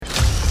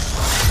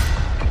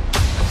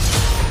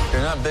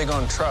not big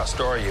on trust,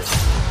 are you?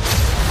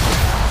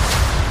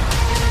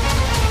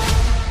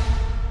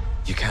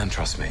 You can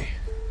trust me.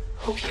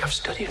 Loki, I've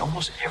studied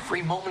almost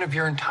every moment of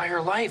your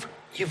entire life.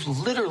 You've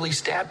literally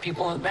stabbed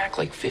people in the back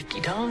like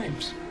 50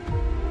 times.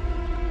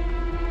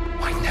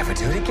 Why never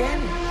do it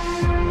again?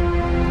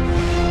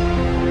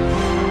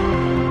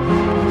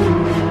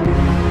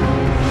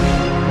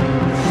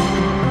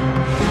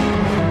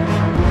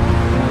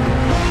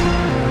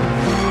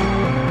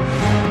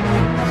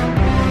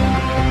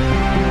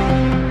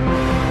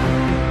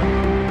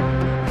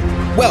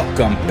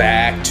 Welcome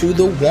back to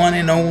the one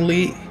and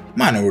only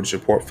Minority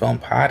Report Film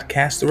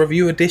Podcast, the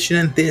review edition,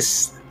 and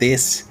this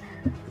is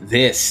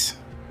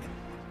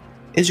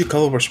your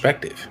color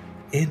perspective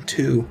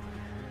into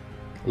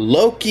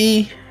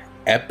Loki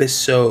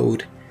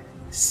episode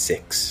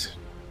 6.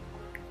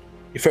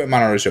 Your favorite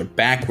minorities are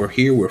back. We're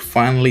here. We're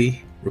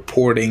finally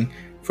reporting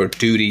for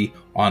duty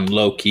on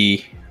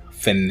Loki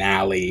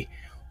finale.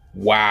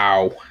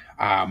 Wow.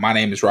 My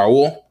name is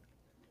Raul,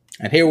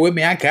 and here with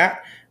me I got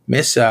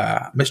Miss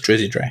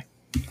Drizzy Dre.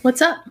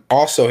 What's up?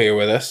 Also here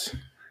with us,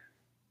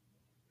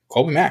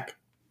 Colby Mack.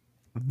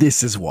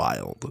 This is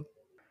wild.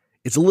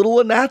 It's a little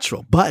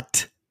unnatural,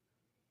 but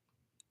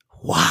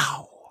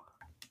wow.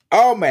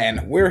 Oh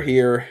man, we're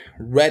here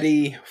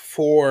ready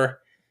for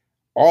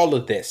all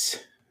of this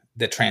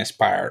that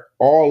transpired.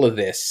 All of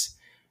this,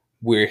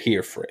 we're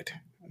here for it.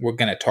 We're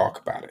going to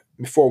talk about it.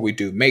 Before we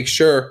do, make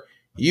sure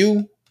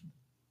you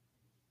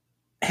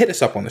hit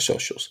us up on the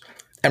socials.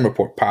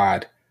 MReport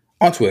Pod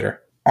on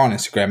Twitter, on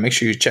Instagram. Make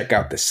sure you check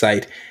out the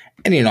site.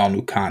 Any and all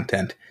new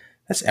content.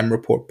 That's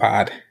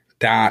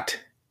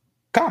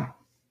mreportpod.com.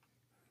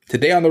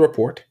 Today on the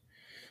report,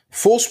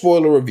 full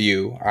spoiler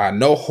review,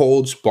 no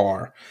holds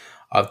bar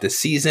of the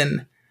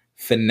season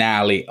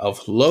finale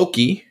of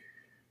Loki.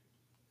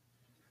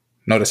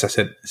 Notice I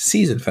said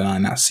season finale,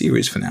 not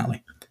series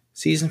finale.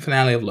 Season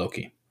finale of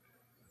Loki.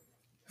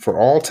 For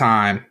all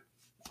time,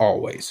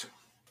 always.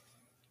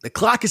 The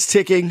clock is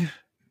ticking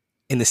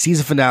in the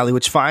season finale,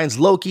 which finds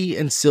Loki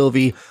and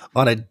Sylvie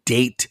on a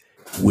date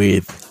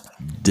with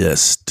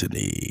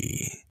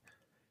destiny.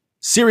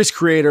 Series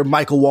creator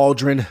Michael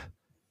Waldron,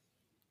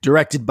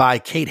 directed by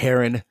Kate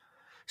Herron,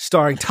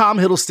 starring Tom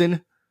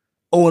Hiddleston,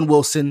 Owen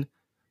Wilson,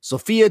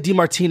 Sophia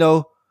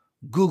DiMartino,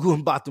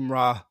 Gugu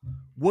Mbatha-Raw,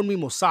 Wunmi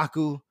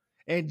Mosaku,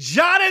 and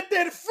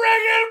Jonathan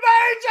friggin'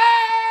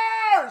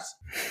 Majors!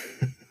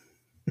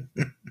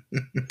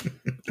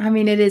 I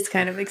mean, it is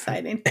kind of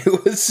exciting.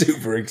 It was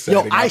super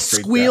exciting. Yo, I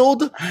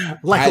squealed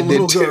like a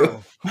little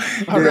girl.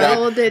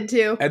 Raul did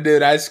too. And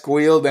dude, I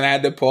squealed and I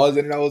had to pause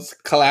it and I was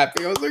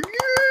clapping. I was like, yeah.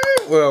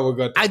 Well, we're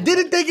good. I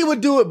didn't think it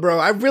would do it, bro.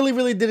 I really,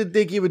 really didn't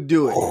think it would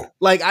do it.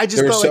 Like, I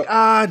just felt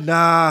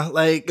nah.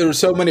 Like, there were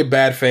so many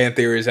bad fan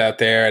theories out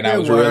there, and I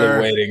was really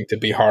waiting to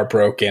be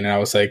heartbroken. And I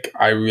was like,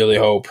 I really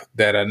hope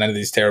that none of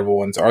these terrible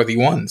ones are the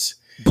ones.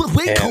 But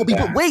wait, Colby,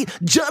 but wait.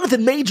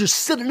 Jonathan Majors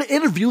said in an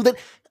interview that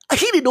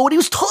he didn't know what he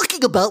was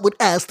talking about when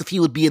asked if he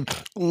would be in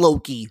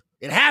Loki.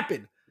 It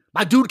happened.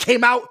 My dude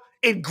came out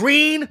in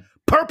green,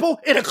 purple,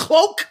 in a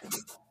cloak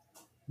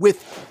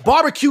with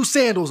barbecue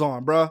sandals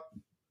on, bro.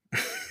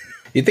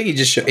 You think he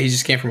just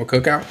came from a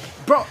cookout?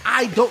 Bro,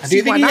 I don't see why not. Do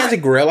you think he has a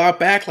grill out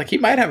back? Like, he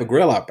might have a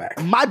grill out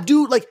back. My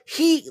dude, like,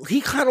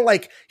 he kind of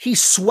like, he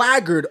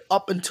swaggered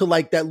up into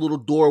like that little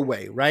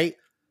doorway, right?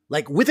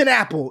 Like, with an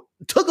apple,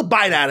 took a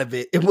bite out of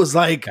it. It was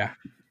like, yeah.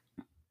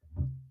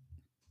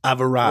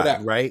 I've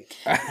arrived, right?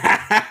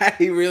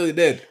 He really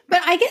did.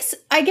 But I guess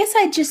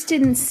I just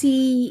didn't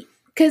see,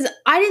 because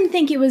I didn't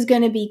think it was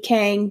going to be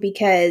Kang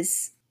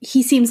because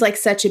he seems like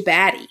such a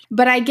baddie.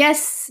 But I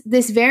guess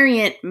this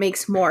variant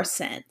makes more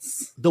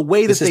sense. The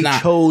way that they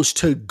chose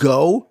to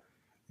go,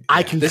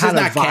 I can kind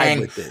of vibe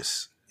with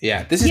this.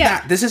 Yeah,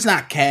 this is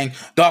not Kang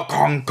the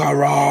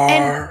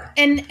Conqueror.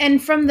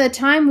 And from the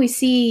time we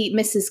see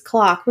Mrs.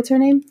 Clock, what's her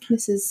name?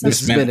 Miss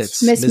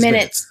Minutes. Miss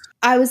Minutes.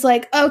 I was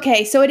like,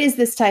 okay, so it is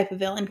this type of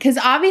villain. Because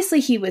obviously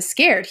he was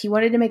scared. He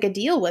wanted to make a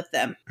deal with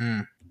them.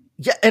 Mm.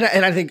 Yeah,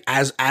 and I think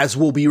as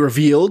will be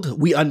revealed,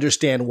 we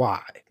understand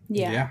why.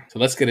 Yeah. So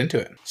let's get into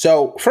it.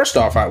 So first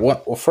off, right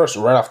off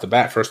the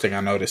bat, first thing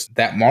I noticed,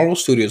 that Marvel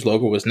Studios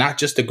logo was not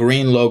just a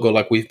green logo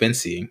like we've been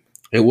seeing.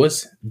 It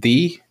was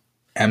the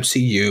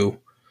MCU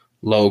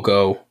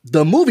logo.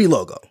 The movie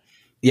logo.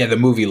 Yeah, the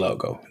movie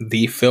logo,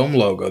 the film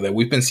logo that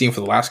we've been seeing for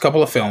the last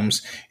couple of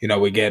films. You know,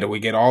 we get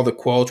all the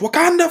quotes,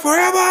 "Wakanda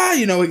forever."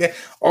 You know, we get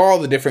all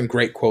the different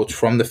great quotes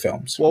from the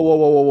films.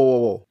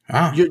 Whoa!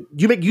 You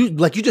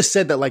just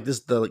said that like this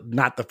is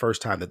not the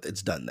first time that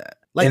it's done that.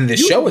 Like in the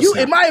show,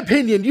 in my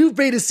opinion, you've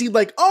made it seem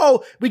like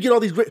we get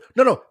all these great.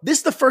 No, this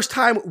is the first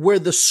time where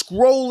the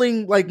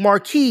scrolling like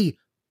marquee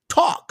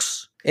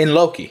talks in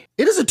Loki.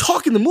 It doesn't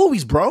talk in the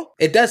movies, bro.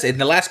 It does. In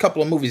the last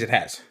couple of movies, it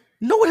has.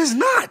 No, it is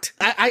not.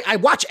 I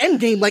watch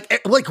Endgame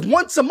like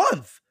once a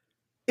month.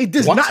 It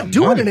does not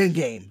do it in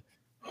Endgame.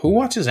 Who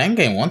watches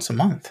Endgame once a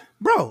month?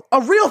 Bro, a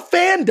real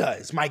fan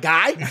does, my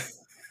guy.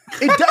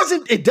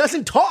 It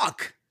doesn't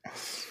talk.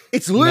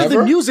 It's literally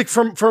Never? the music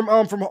from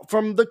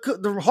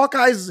the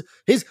Hawkeye's,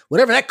 his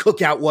whatever that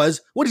cookout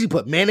was. What did he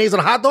put? Mayonnaise on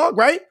a hot dog,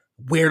 right?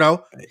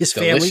 Weirdo. His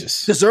family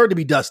Delicious. deserved to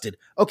be dusted.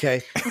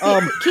 Okay.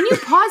 Can you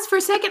pause for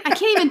a second? I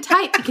can't even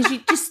type because you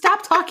just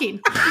stop talking.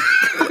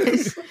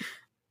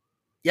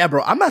 Yeah,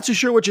 bro. I'm not too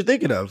sure what you're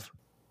thinking of.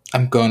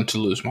 I'm going to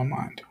lose my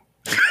mind.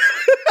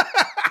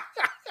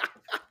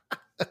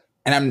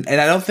 And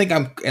I don't think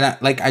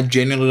I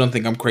genuinely don't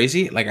think I'm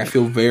crazy. Like, I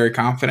feel very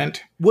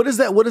confident. What is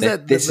that? What is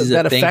that? This is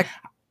that a thing. effect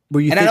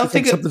where you And I don't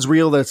think think something's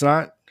real that it's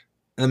not?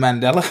 The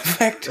Mandela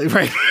effect.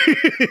 Right.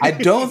 I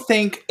don't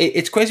think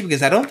it's crazy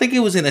because I don't think it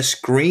was in a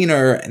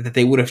screener that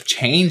they would have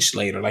changed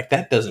later. Like,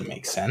 that doesn't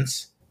make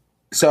sense.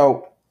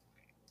 So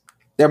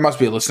there must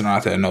be a listener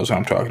out there that knows what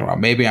I'm talking about.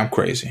 Maybe I'm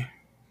crazy.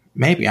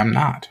 Maybe I'm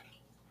not.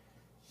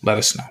 Let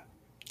us know.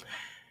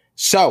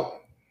 So,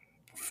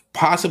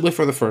 possibly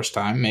for the first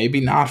time, maybe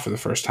not for the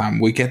first time,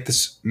 we get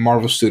this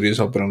Marvel Studios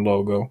opening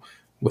logo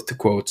with the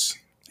quotes.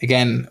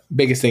 Again,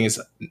 biggest thing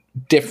is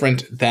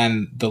different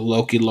than the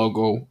Loki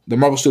logo, the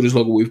Marvel Studios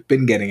logo we've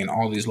been getting in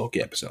all these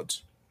Loki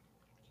episodes.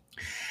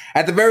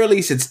 At the very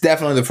least, it's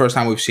definitely the first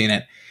time we've seen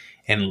it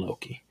in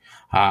Loki.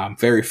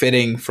 Very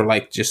fitting for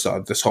like just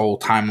this whole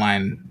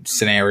timeline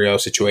scenario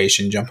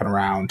situation, jumping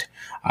around,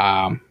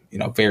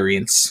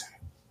 variants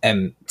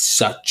and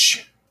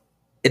such.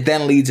 It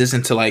then leads us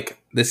into like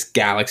this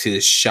galaxy,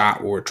 this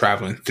shot where we're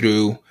traveling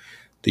through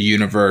the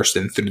universe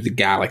and through the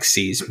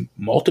galaxies,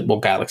 multiple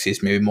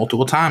galaxies, maybe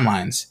multiple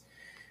timelines.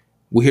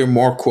 We hear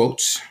more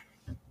quotes,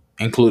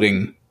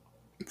 including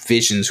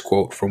Vision's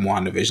quote from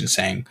WandaVision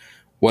saying,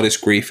 "What is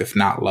grief if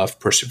not love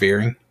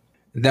persevering?"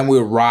 And then we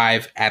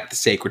arrive at the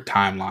sacred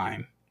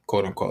timeline,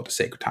 quote unquote, the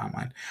sacred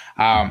timeline.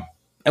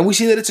 And we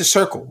see that it's a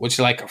circle, which is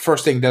like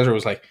first thing Desiree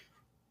was like,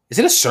 is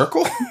it a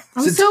circle?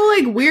 I was so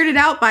like weirded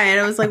out by it.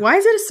 I was like, why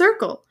is it a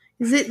circle?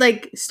 Is it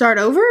like start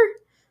over?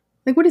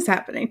 Like, what is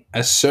happening?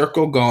 A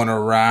circle going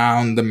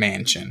around the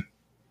mansion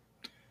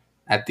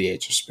at the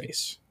edge of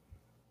space.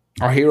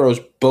 Our heroes,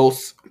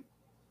 both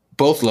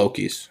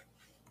Lokis,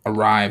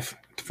 arrive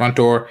at the front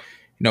door.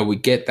 We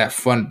get that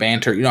fun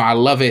banter. I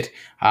love it.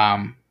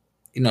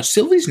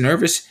 Sylvie's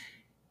nervous.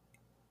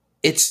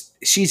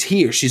 She's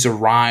here. She's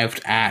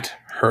arrived at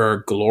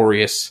her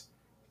glorious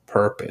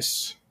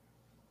purpose.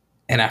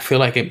 And I feel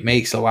like it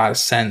makes a lot of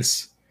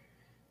sense.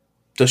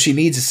 So she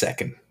needs a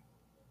second.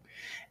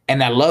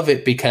 And I love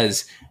it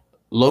because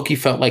Loki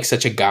felt like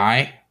such a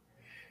guy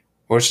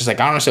where it's just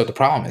like, I don't understand what the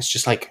problem is.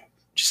 Just like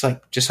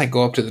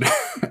go up to the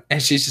door.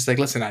 And she's just like,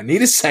 listen, I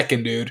need a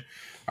second, dude.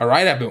 All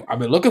right. I've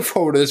been looking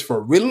forward to this for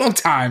a really long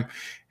time.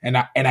 And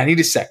I need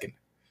a second.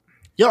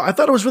 Yo, I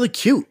thought it was really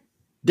cute.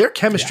 Their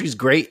chemistry is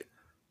great.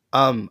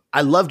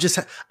 I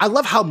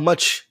love how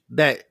much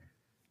that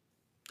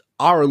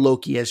our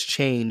Loki has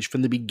changed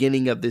from the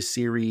beginning of this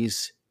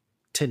series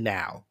to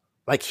now.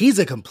 Like, he's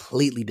a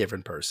completely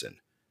different person.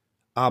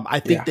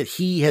 I think that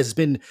he has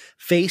been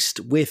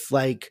faced with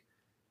like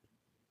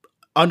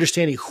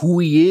understanding who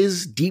he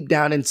is deep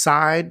down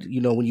inside.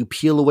 When you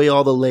peel away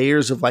all the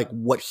layers of like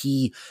what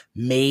he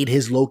made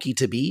his Loki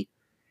to be.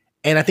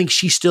 And I think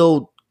she's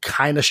still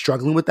kind of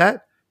struggling with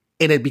that.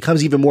 And it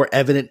becomes even more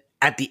evident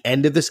at the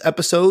end of this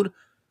episode.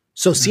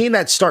 So seeing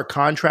that stark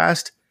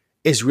contrast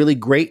is really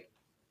great.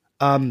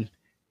 And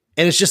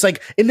it's just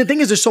like, and the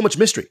thing is, there's so much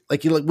mystery.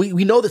 Like,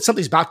 we know that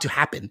something's about to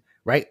happen,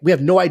 right? We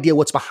have no idea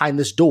what's behind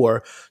this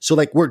door. So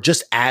like, we're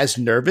just as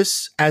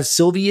nervous as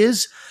Sylvie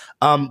is,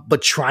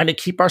 but trying to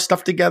keep our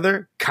stuff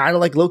together, kind of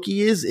like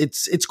Loki is.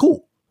 It's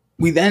cool.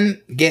 We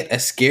then get a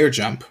scare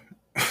jump.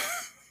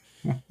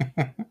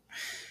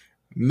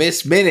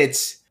 Miss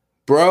Minutes,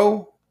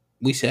 bro.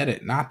 We said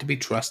it, not to be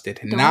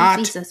trusted. Don't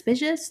be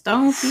suspicious.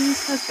 Don't be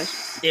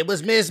suspicious. It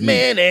was Miss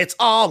Minutes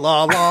all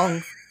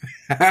along.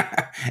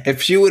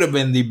 If she would have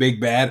been the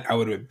big bad, I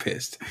would have been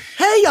pissed.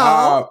 Hey,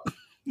 y'all.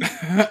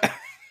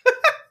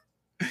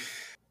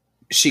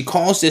 She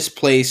calls this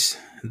place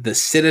the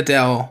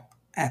Citadel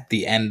at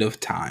the end of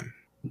time.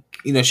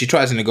 She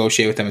tries to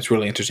negotiate with them. It's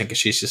really interesting because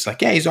she's just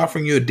like, yeah, he's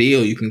offering you a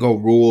deal. You can go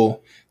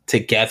rule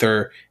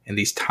together in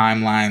these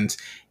timelines.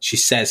 She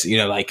says,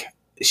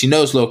 she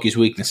knows Loki's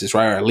weaknesses,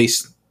 right? Or at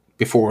least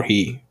before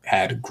he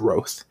had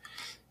growth.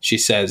 She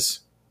says,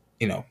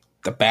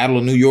 the Battle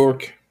of New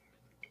York,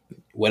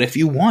 what if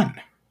you won?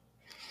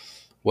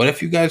 What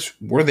if you guys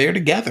were there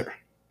together?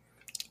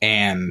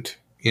 And,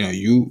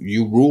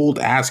 you ruled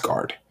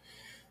Asgard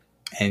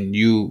and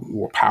you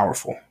were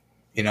powerful,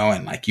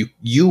 and like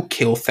you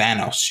kill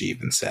Thanos, she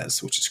even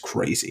says, which is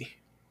crazy.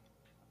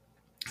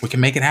 We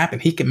can make it happen.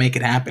 He can make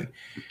it happen.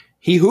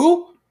 He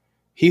who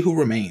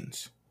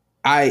remains.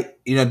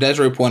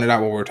 Desiree pointed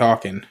out while we were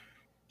talking,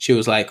 she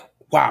was like,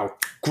 wow,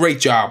 great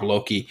job,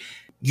 Loki.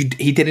 He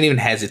didn't even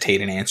hesitate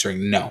in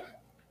answering, no,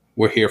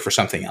 we're here for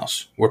something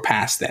else. We're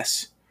past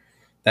this.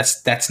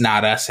 That's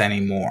not us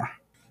anymore.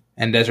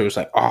 And Desiree was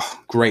like,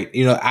 oh, great.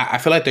 I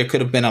feel like there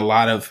could have been a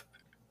lot of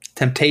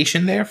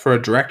temptation there for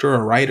a director or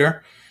a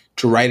writer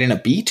to write in a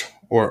beat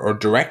or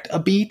direct a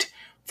beat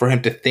for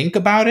him to think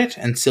about it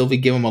and Sylvie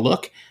give him a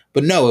look.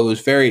 But no,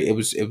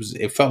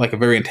 it felt like a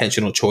very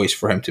intentional choice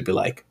for him to be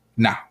like,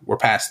 nah, we're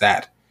past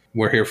that.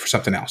 We're here for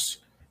something else.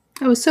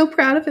 I was so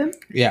proud of him.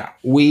 Yeah.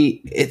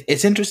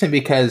 It's interesting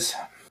because,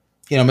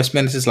 Miss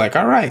Minutes is like,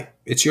 all right,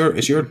 it's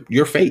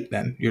your fate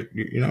then.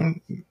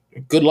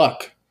 Good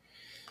luck.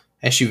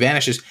 And she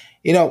vanishes.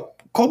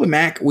 Colby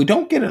Mack, we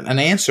don't get an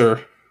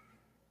answer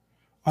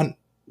on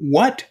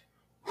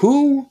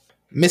who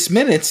Miss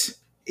Minutes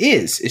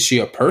is. Is she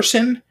a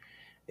person?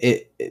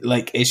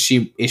 Is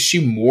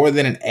she more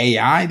than an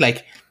AI?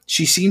 Like,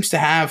 she seems to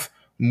have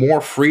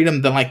more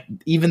freedom than like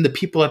even the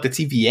people at the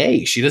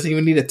TVA. She doesn't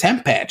even need a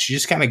temp pad. She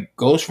just kind of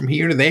goes from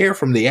here to there,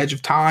 from the edge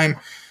of time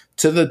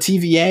to the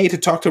TVA to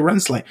talk to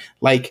Renslayer.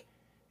 Like,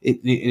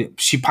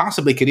 she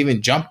possibly could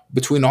even jump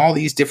between all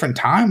these different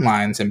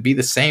timelines and be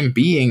the same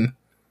being.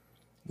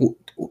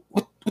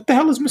 What the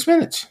hell is Miss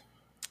Minutes?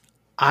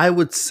 I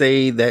would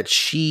say that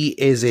she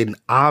is an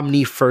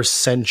Omni first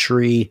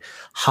century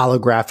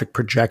holographic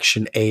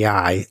projection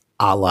AI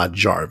a la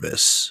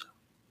Jarvis.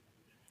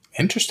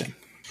 Interesting.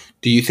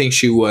 Do you think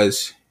she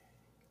was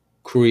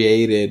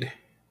created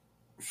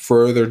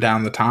further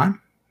down the time?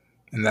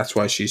 And that's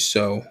why she's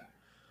so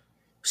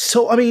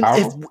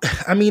powerful?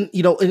 And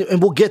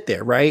we'll get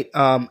there, right?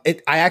 I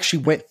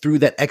actually went through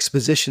that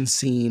exposition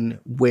scene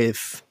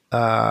with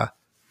Kang's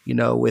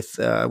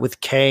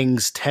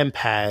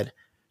tempad,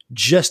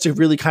 just to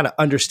really kind of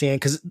understand,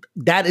 because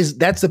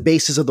that's the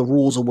basis of the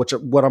rules of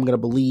what I'm going to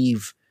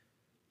believe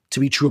to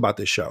be true about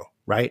this show,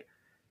 right?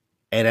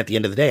 And at the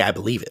end of the day, I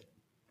believe it.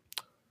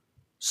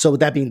 So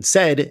with that being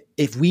said,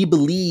 if we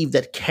believe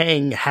that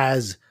Kang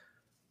has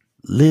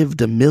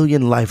lived 1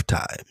 million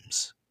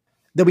lifetimes,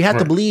 then we have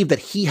to believe that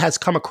he has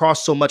come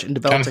across so much and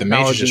developed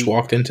technology. The Major just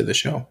walked into the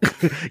show.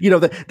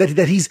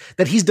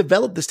 that he's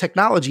developed this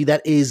technology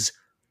that is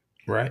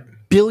right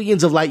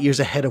billions of light years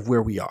ahead of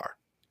where we are,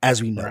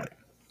 as we know it.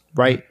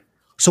 Right?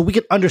 So we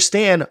can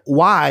understand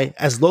why,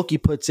 as Loki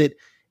puts it,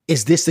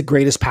 is this the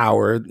greatest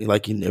power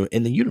like in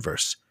the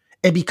universe?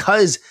 And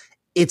because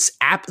it's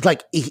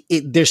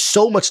there's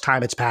so much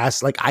time it's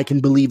passed, like I can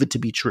believe it to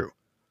be true.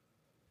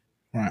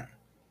 Right.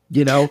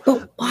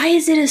 But why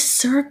is it a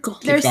circle?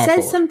 There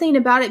says something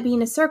about it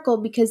being a circle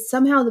because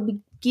somehow the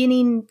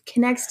beginning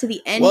connects to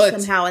the end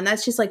somehow, and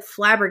that's just like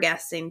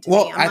flabbergasting to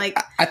me.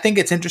 I think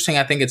it's interesting.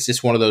 I think it's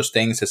just one of those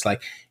things. It's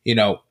like,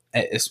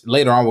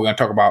 later on we're going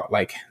to talk about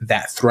like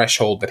that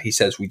threshold that he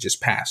says we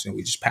just passed, and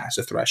we just passed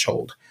a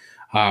threshold.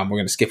 We're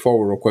going to skip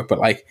forward real quick, but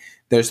like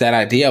there's that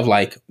idea of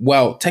like,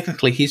 well,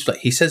 technically he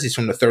says he's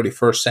from the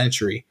 31st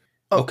century.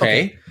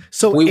 Okay.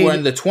 So we were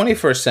in the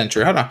 21st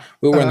century. Hold on.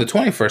 We were in the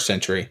 21st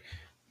century,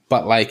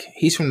 but like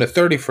he's from the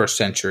 31st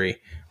century.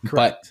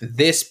 Correct. But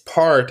this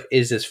part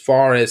is as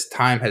far as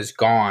time has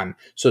gone.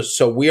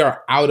 So we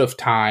are out of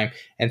time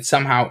and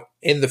somehow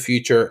in the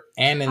future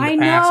and in the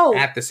past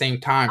at the same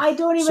time. I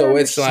don't even understand.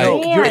 It's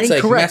like, you're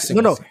incorrect.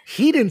 No.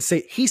 He didn't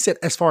say, he said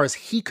as far as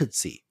he could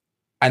see.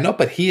 I know,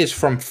 but he is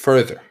from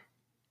further.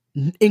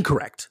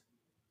 Incorrect.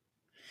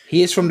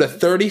 He is from the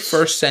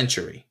 31st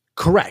century.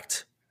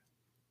 Correct.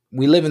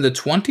 We live in the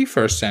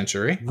 21st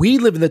century. We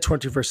live in the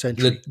 21st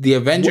century. The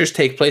Avengers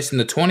take place in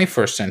the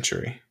 21st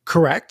century.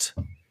 Correct.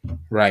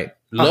 Right.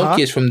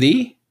 Loki is from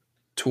the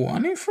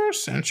 21st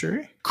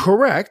century.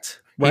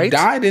 Correct. Right. He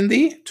died in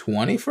the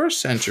 21st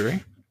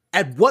century.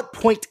 At what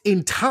point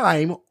in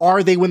time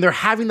are they when they're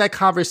having that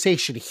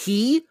conversation?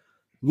 He,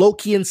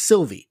 Loki, and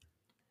Sylvie.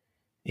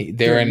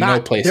 They're in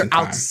no place in time. They're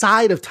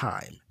outside of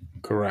time.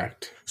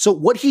 Correct. So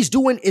what he's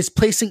doing is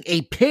placing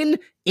a pin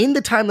in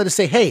the timeline to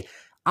say, hey,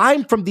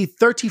 I'm from the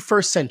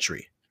 31st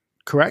century.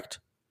 Correct?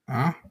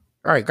 All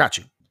right, got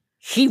you.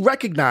 He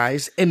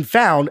recognized and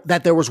found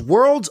that there was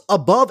worlds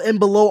above and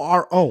below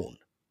our own.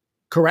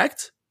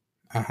 Correct?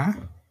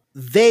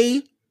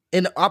 They,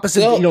 in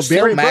opposite,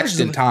 still matched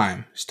in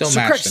time.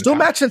 Still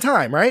matched in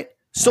time, right?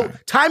 So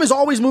time is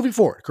always moving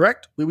forward,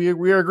 correct? We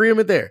are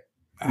agreement there.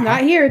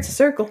 Not here, it's a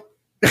circle.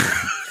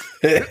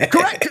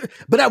 Correct.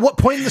 But at what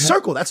point in the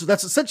circle? That's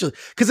essentially,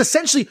 because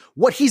essentially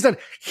what he's done,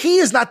 he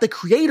is not the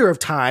creator of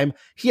time.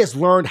 He has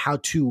learned how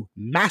to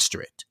master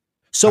it.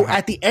 So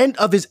at the end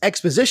of his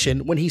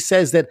exposition, when he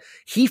says that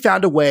he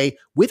found a way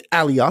with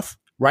Alioth,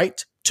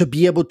 right, to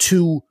be able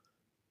to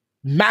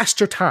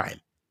master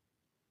time,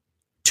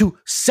 to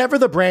sever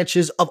the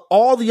branches of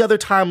all the other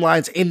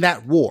timelines in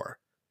that war.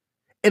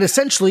 And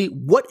essentially,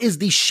 what is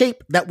the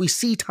shape that we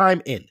see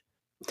time in?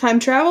 Time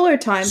travel or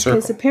time?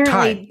 Because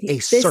apparently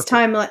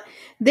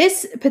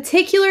this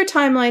particular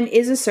timeline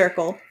is a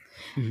circle.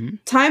 Mm-hmm.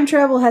 Time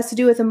travel has to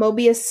do with a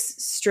Mobius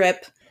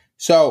strip.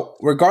 So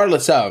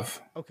regardless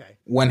of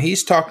when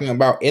he's talking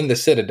about in the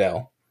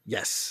Citadel,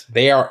 yes,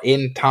 they are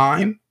in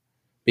time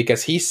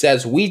because he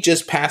says we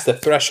just passed the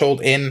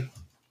threshold in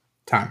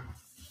time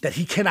that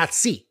he cannot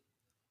see.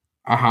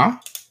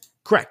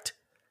 Correct.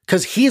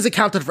 Because he is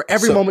accounted for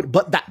every moment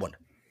but that one.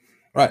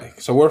 Right.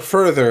 So we're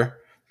further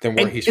than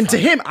where he's from. And to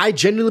him, I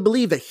genuinely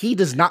believe that he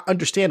does not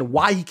understand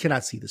why he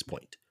cannot see this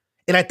point.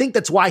 And I think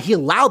that's why he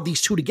allowed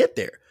these two to get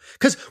there.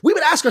 Because we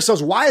would ask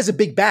ourselves, why as a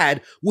big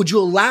bad would you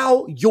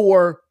allow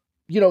your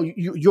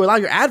you allow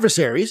your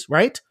adversaries,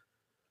 right,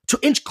 to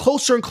inch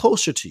closer and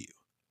closer to you.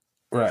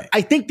 Right.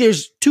 I think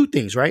there's two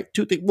things, right?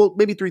 Well,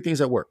 maybe three things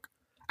at work.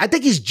 I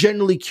think he's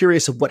genuinely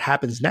curious of what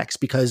happens next,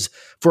 because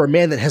for a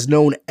man that has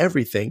known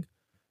everything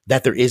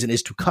that there is and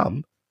is to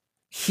come,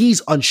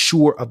 he's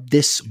unsure of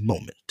this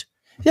moment.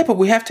 Yeah, but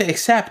we have to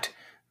accept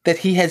that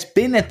he has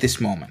been at this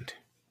moment.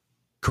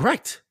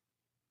 Correct.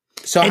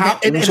 So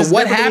And so has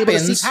what never been able to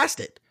happens? see past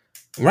it.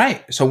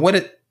 Right.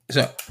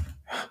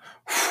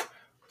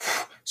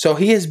 So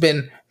he has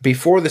been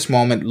before this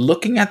moment,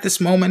 looking at this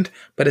moment,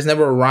 but has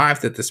never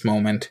arrived at this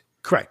moment.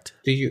 Correct.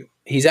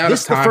 He's out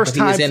This of is the time, first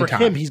but he is time in for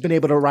time. him he's been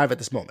able to arrive at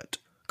this moment.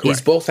 Correct.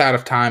 He's both out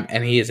of time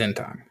and he is in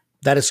time.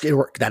 That is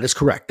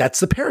correct. That's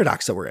the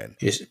paradox that we're in.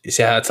 You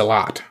see how that's a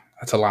lot.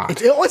 That's a lot.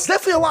 It's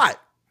definitely a lot.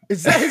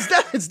 It's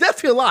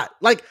definitely a lot.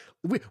 Like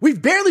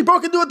we've barely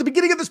broken through at the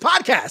beginning of this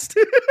podcast,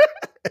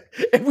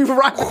 and we've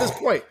arrived at this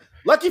point.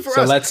 Lucky for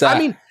So us. let's, I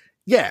mean,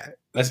 yeah.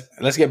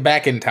 Let's get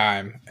back in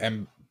time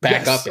and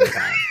back Yes. up in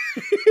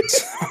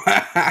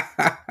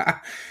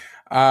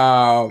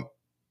time.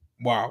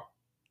 Wow.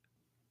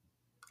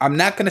 I'm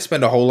not going to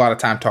spend a whole lot of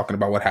time talking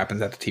about what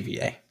happens at the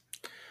TVA,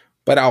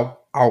 but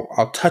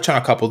I'll touch on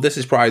a couple. This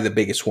is probably the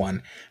biggest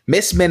one.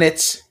 Miss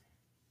Minutes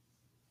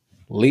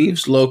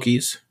leaves the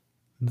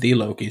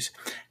Lokis,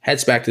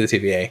 heads back to the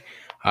TVA,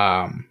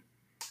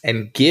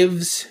 and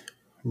gives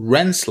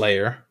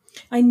Renslayer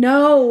I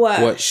know.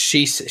 what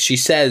she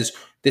says.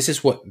 This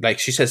is what, like,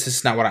 she says, this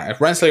is not what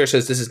Renslayer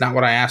says, this is not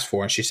what I asked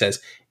for. And she says,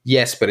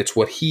 yes, but it's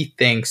what he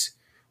thinks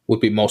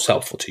would be most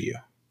helpful to you.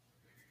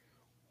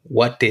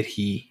 What did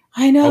he,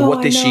 I know. or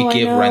what did she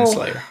give I know.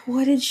 Renslayer?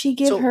 What did she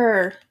give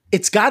her?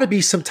 It's got to be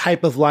some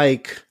type of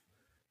like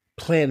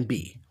plan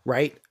B,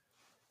 right?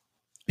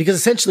 Because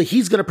essentially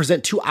he's going to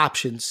present two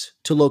options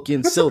to Loki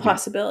and That's a Sylvie.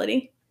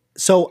 possibility.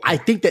 So I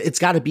think that it's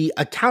got to be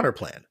a counter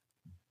plan.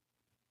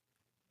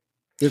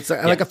 It's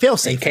like a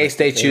fail-safe. In case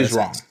they choose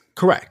wrong.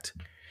 Correct.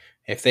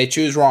 If they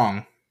choose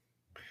wrong,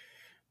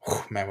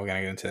 man, we're going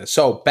to get into this.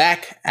 So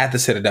back at the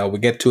Citadel, we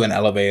get to an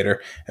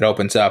elevator. It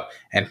opens up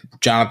and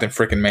Jonathan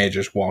freaking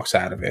Majors walks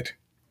out of it.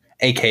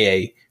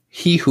 AKA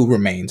He Who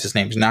Remains. His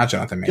name's not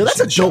Jonathan Majors. Yo, that's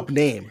a in the show. dope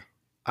name.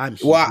 I'm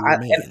He Well, Who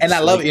Remains. and I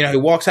love it. You know, he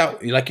walks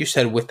out, like you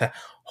said, with a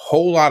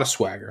whole lot of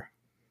swagger.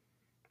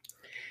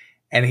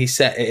 And he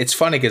said, it's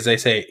funny because they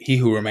say He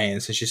Who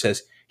Remains. And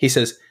he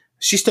says,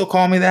 she still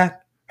call me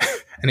that?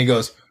 And he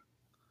goes,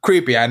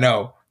 creepy, I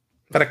know,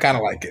 but I kind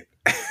of like it.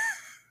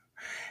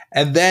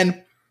 And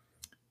then,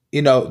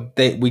 you know,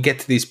 we get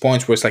to these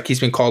points where it's like he's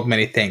been called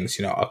many things,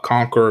 you know, a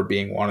conqueror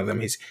being one of them.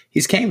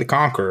 He's Kang the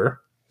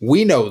Conqueror.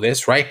 We know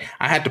this, right?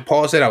 I had to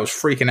pause it. I was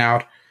freaking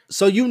out.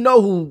 So you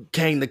know who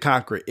Kang the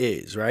Conqueror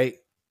is, right?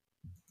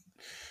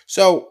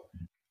 So,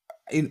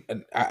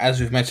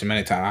 as we've mentioned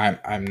many times,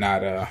 I'm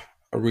not a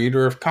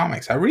reader of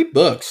comics. I read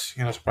books,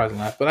 you know,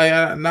 surprisingly enough, but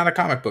I'm not a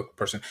comic book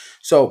person.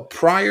 So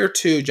prior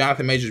to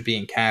Jonathan Majors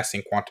being cast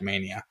in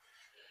Quantumania,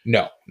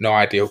 no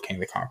idea who Kang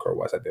the Conqueror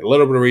was. I did a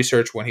little bit of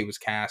research when he was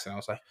cast, and I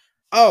was like,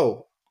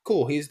 oh,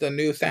 cool, he's the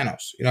new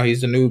Thanos. You know,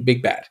 he's the new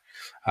big bad.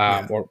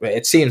 Or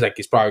it seems like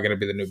he's probably going to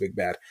be the new big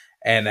bad.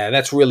 And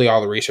that's really all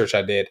the research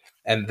I did.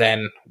 And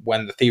then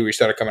when the theory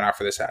started coming out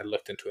for this, I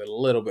looked into it a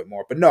little bit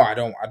more. But no, I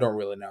don't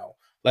really know.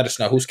 Let us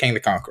know. Who's Kang the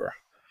Conqueror?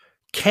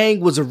 Kang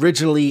was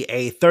originally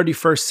a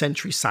 31st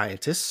century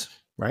scientist,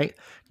 right?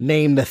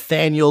 Named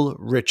Nathaniel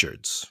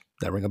Richards.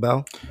 That ring a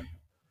bell?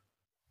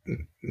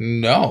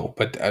 No,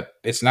 but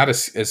it's not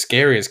as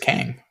scary as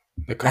Kang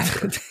the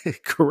Conqueror.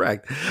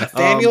 Correct.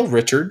 Nathaniel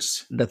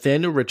Richards.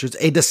 Nathaniel Richards,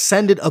 a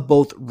descendant of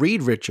both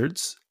Reed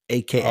Richards,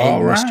 a.k.a.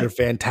 Mr.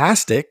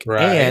 Fantastic,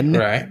 and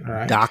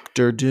right.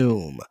 Dr.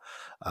 Doom.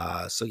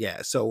 So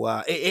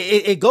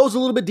it goes a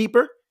little bit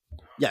deeper.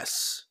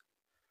 Yes.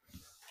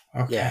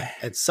 Okay. Yeah.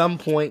 At some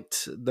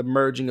point, the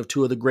merging of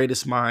two of the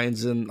greatest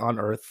minds on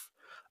Earth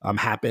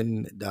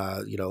happened.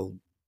 So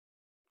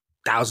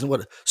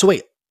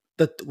wait,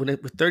 when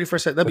it was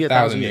 31st, that'd be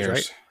 1,000 years,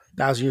 right?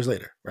 1,000 years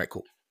later, right?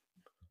 Cool.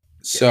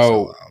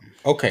 So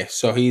okay,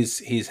 so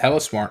he's hella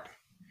smart,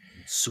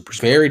 Super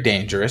smart. very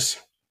dangerous,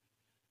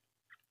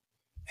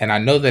 and I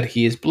know that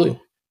he is blue.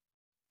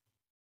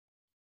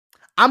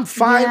 I'm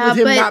fine with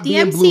him not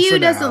being blue for now. But the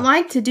MCU doesn't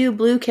like to do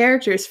blue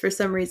characters for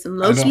some reason.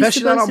 Loki's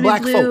Especially not supposed on to be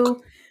black blue.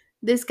 folk.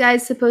 This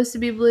guy's supposed to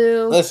be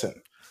blue. Listen,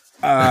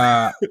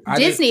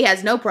 Disney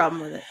has no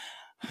problem with it.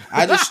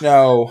 I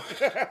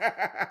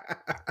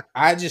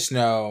just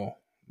know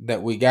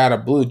that we got a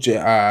blue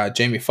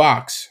Jamie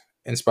Foxx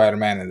in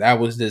Spider-Man, and that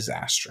was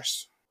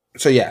disastrous.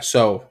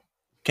 So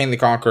Kang the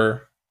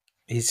Conqueror,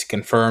 he's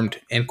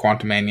confirmed in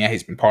Quantumania.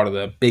 He's been part of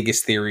the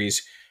biggest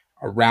theories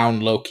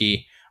around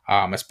Loki,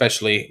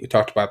 especially we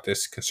talked about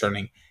this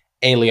concerning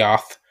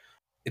Alioth.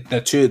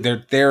 The two,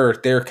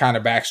 their kind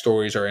of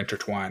backstories are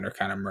intertwined or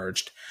kind of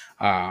merged,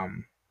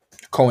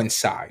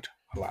 coincide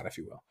a lot, if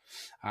you will.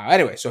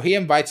 Anyway, so he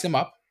invites him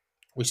up.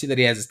 We see that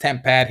he has his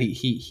temp pad.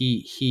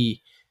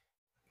 He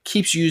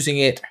keeps using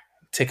it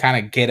to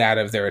kind of get out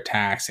of their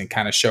attacks and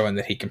kind of showing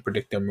that he can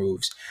predict their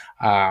moves.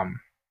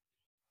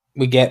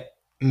 We get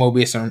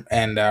Mobius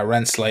and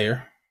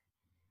Renslayer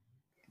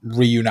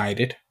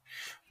reunited.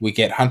 We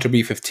get Hunter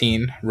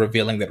B-15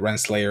 revealing that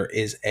Renslayer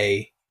is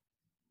a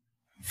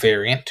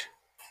variant,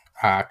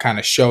 kind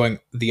of showing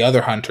the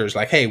other hunters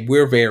like, hey,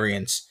 we're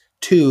variants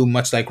too,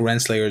 much like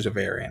Renslayer is a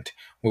variant.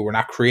 We were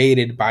not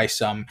created by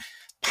some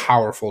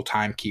powerful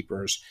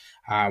timekeepers.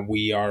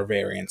 We are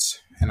variants,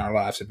 and our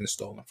lives have been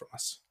stolen from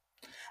us.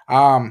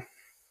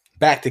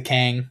 Back to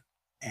Kang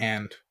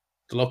and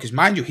the Lokis.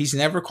 Mind you, he's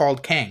never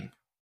called Kang.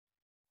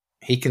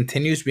 He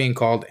continues being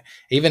called,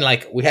 even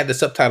like we had the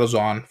subtitles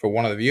on for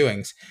one of the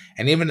viewings,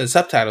 and even the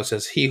subtitle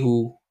says he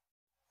who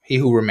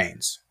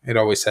remains. It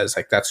always says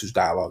like that's whose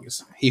dialogue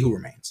is. He who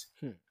remains.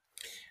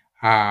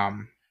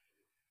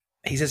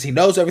 He says he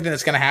knows everything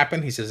that's going to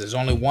happen. He says there's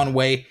only one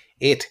way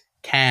it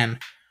can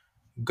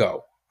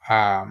go.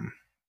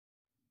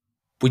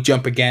 We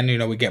jump again.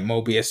 We get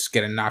Mobius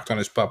getting knocked on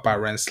his butt by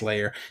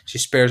Renslayer. She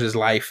spares his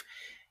life.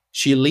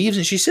 She leaves,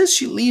 and she says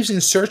she leaves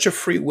in search of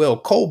free will.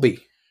 Colby,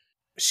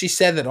 she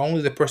said that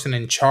only the person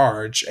in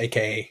charge,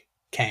 aka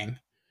Kang,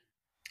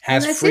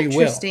 has free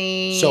will.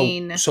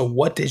 So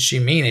what did she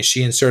mean? Is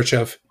she in search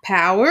of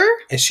power?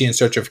 Is she in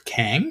search of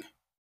Kang?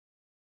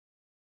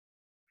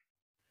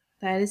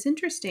 That is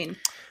interesting.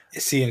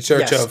 Is she in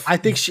search of? I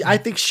think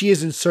she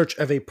is in search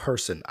of a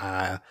person.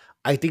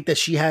 I think that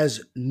she has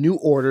new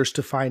orders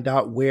to find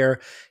out where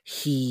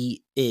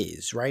he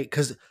is, right?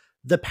 Because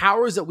the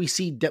powers that we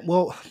see,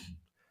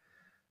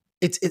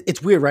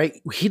 it's weird, right?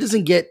 He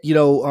doesn't get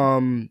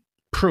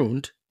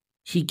pruned.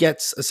 He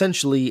gets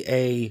essentially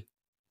a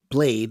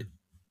blade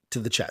to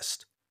the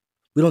chest.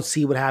 We don't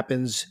see what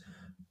happens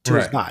to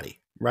his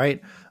body,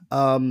 right?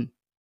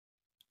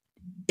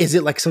 Is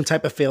it like some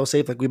type of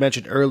failsafe, like we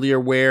mentioned earlier,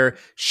 where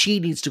she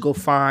needs to go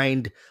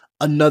find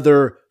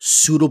another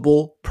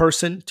suitable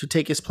person to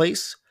take his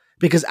place?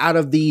 Because out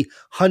of the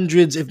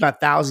hundreds, if not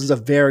thousands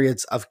of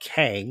variants of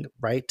Kang,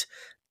 right?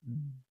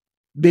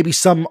 Maybe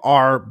some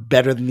are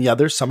better than the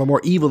others. Some are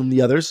more evil than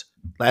the others,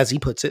 as he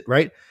puts it,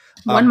 right?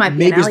 One might be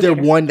maybe is there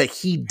alligator. one that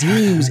he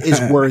deems is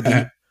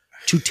worthy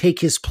to take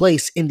his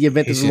place in the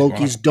event that the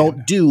Lokis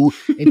don't do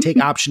and take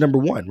option number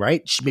one,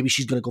 right? Maybe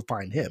she's going to go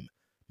find him.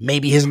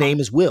 Maybe his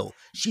name is Will.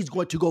 She's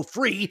going to go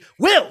free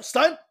Will,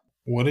 son.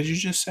 What did you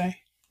just say?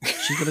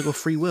 She's going to go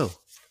free Will.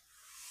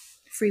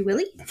 Free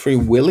Willy? Free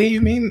Willy,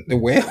 you mean? The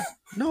whale?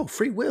 No,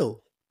 free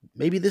Will.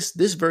 Maybe this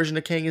version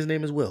of Kang, his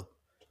name is Will.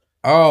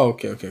 Oh,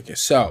 okay.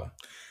 So,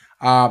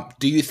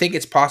 do you think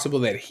it's possible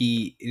that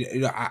he,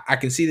 I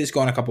can see this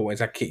going a couple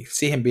ways. I can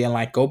see him being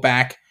like, go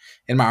back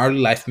in my early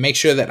life, make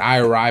sure that I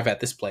arrive at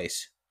this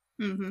place.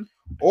 Mm-hmm.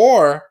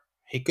 Or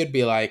he could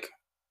be like,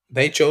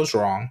 they chose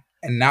wrong,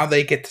 and now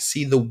they get to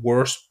see the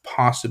worst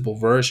possible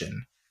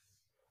version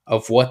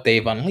of what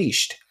they've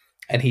unleashed.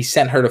 And he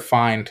sent her to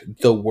find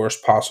the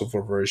worst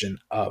possible version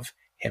of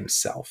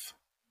himself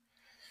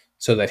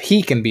so that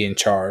he can be in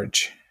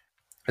charge.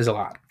 Is a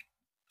lot.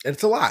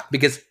 It's a lot.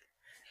 Because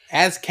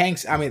as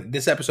Kang's,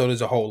 this episode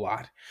is a whole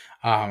lot.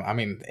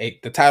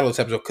 The title of this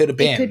episode could have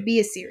been. It could be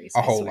a series.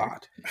 A whole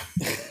lot.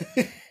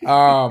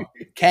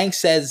 Kang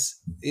says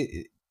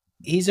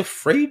he's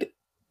afraid.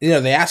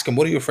 They ask him,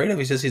 what are you afraid of?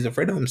 He says he's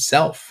afraid of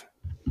himself.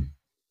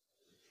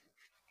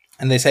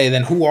 And they say,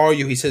 then who are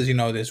you? He says,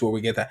 this is where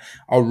we get that.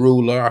 A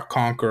ruler, a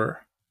conqueror.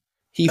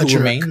 He who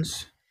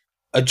remains.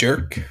 A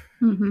jerk.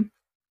 Mm-hmm.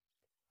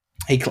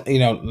 He,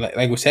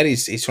 like we said,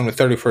 he's from the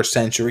 31st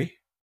century.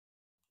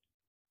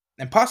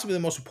 And possibly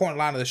the most important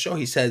line of the show,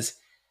 he says,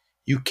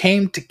 you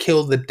came to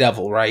kill the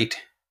devil, right?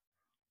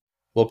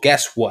 Well,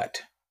 guess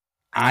what?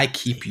 I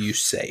keep you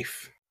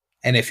safe.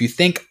 And if you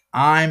think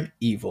I'm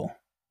evil,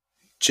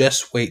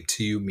 just wait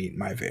till you meet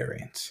my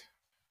variants.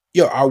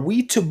 Are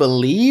we to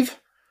believe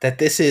that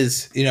this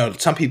is,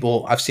 some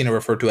people I've seen it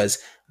referred to as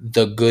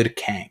the good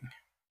Kang?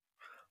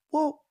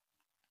 Well,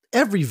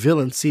 every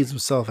villain sees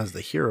himself as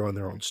the hero in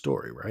their own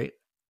story, right?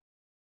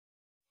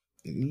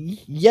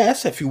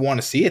 Yes, if you want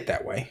to see it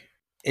that way.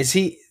 Is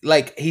he,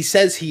 like, he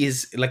says he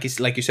is, like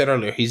you said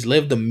earlier, he's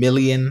lived 1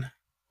 million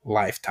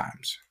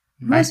lifetimes.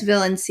 Most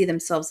villains see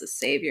themselves as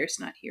saviors,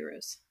 not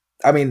heroes.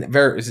 That's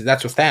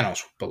what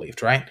Thanos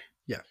believed, right?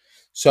 Yeah.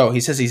 So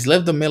he says he's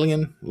lived 1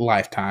 million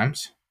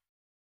lifetimes.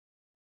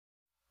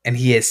 And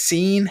he has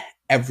seen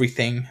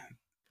everything,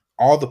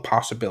 all the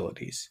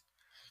possibilities.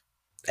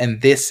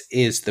 And this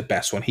is the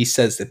best one. He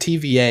says the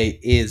TVA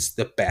is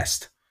the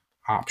best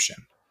option.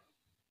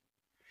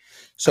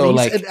 So,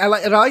 I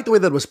like the way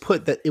that it was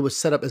put, that it was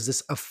set up as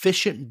this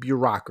efficient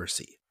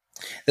bureaucracy.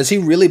 Does he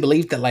really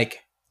believe that,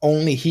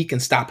 only he can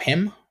stop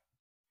him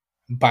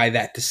by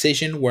that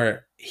decision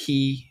where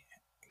he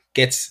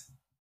gets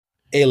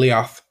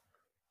Alioth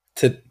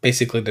to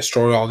basically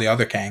destroy all the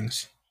other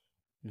Kangs?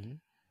 Mm-hmm.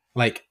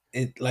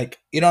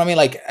 You know what I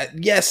mean?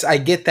 Yes, I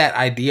get that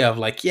idea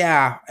of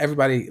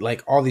everybody,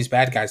 all these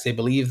bad guys, they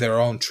believe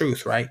their own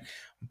truth, right?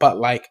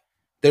 But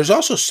there's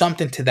also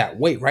something to that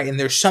weight, right? And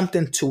there's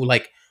something to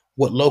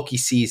what Loki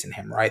sees in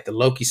him, right?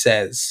 Loki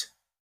says,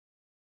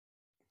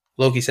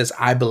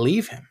 I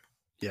believe him.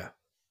 Yeah.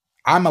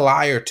 I'm a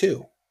liar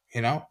too,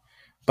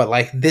 But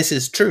like, this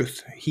is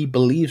truth. He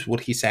believes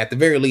what he said. At the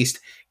very least,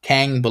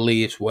 Kang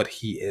believes what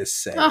he is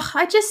saying. Oh,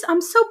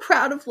 I'm so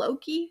proud of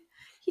Loki.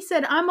 He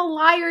said, I'm a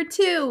liar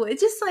too.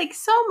 It's just like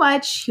so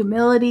much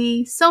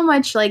humility, so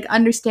much like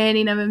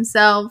understanding of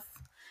himself.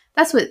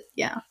 That's what,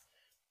 yeah.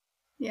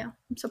 Yeah,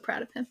 I'm so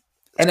proud of him.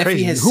 And if Crazy.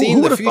 he has who seen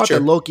would the have thought future,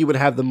 that Loki would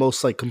have the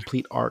most like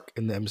complete arc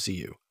in the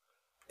MCU?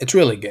 it's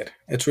really good.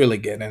 It's really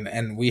good.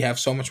 And we have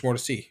so much more to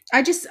see.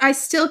 I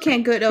still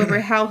can't get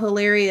over how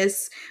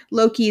hilarious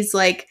Loki's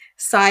like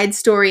side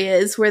story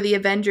is, where the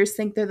Avengers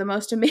think they're the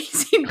most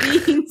amazing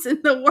beings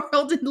in the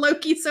world, and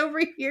Loki's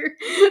over here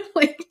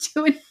like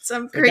doing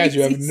some crazy Guys,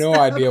 you have no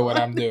stuff idea what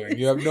on I'm doing. this.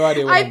 You have no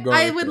idea what I'm going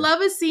I would through.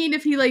 love a scene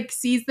if he like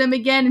sees them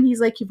again and he's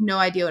like, you've no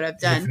idea what I've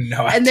You have done. no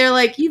And idea. they're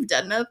like, you've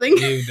done nothing.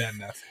 You've done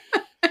nothing.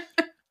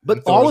 But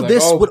And Thor's all of like,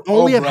 this "Oh, would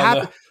only have brother."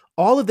 happened.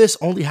 All of this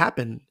only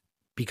happened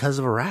because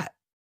of a rat.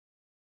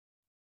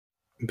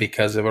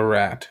 Because of a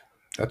rat.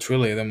 That's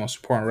really the most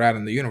important rat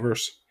in the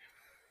universe.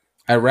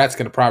 A rat's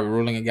gonna probably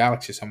ruling a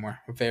galaxy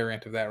somewhere. A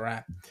variant of that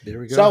rat. There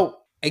we go. So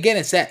again,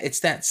 it's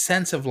that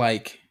sense of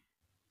like,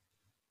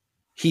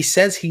 he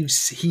says he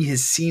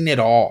has seen it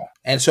all,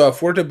 and so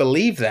if we're to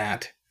believe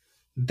that,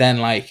 then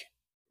like,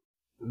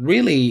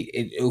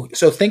 really,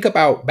 so think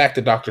about back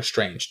to Doctor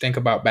Strange. Think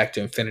about back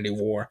to Infinity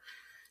War,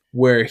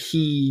 where he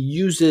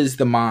uses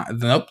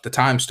the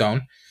time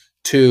stone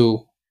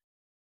to,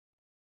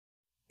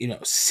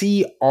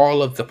 see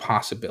all of the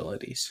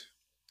possibilities,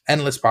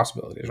 endless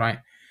possibilities, right?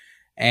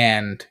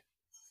 And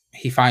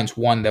he finds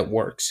one that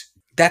works.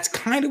 That's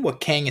kind of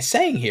what Kang is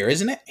saying here,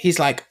 isn't it? He's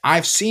like,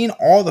 I've seen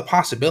all the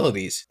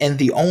possibilities, and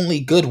the only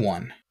good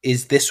one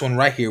is this one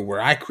right here,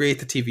 where I create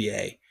the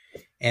TVA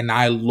and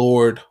I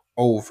lord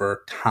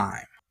over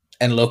time.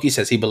 And Loki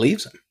says he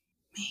believes him.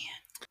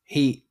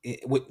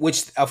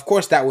 Which of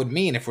course that would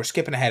mean, if we're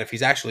skipping ahead, if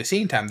he's actually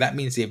seen time, that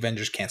means the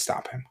Avengers can't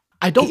stop him.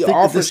 I don't he think that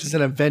offers- this is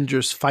an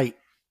Avengers fight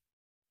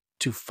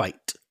to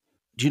fight.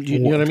 Do you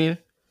know what I mean?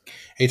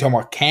 Are you talking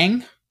about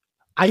Kang?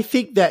 I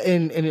think that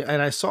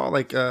and I saw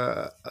like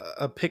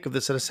a pic of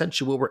this, that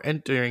essentially what we're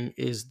entering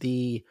is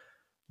the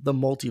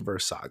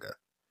multiverse saga.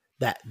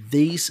 That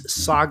these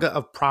saga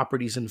of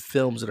properties and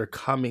films that are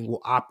coming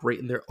will operate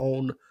in their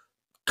own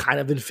kind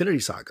of Infinity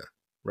Saga,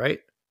 right?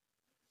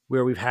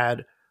 Where we've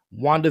had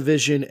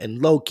WandaVision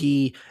and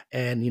Loki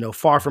and,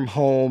 Far From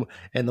Home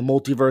and the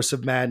Multiverse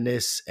of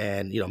Madness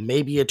and,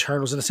 maybe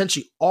Eternals. And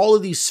essentially all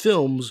of these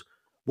films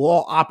will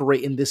all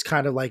operate in this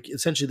kind of like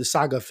essentially the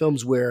saga of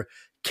films where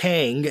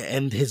Kang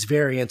and his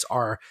variants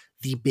are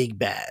the big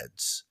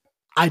bads.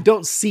 I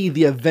don't see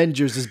the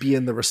Avengers as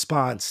being the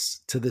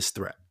response to this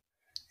threat.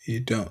 You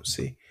don't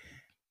see.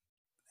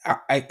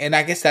 I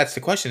guess that's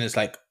the question, is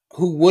like,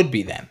 who would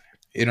be then?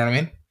 You know what I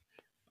mean?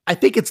 I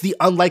think it's the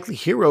unlikely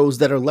heroes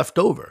that are left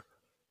over.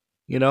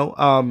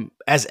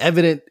 As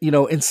evident,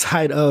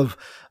 inside of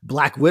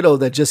Black Widow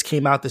that just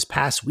came out this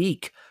past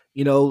week,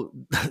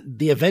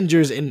 the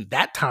Avengers in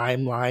that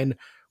timeline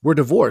were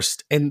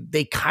divorced, and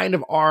they kind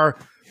of are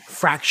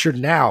fractured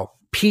now,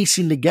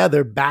 piecing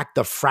together back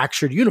the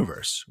fractured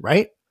universe,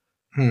 right?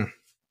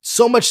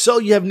 So much so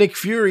you have Nick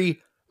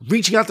Fury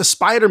reaching out to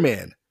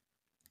Spider-Man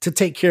to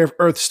take care of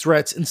Earth's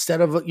threats instead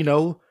of,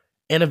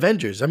 an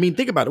Avengers. I mean,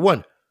 think about it.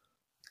 One,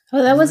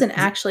 Oh, that wasn't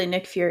actually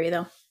Nick Fury,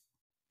 though.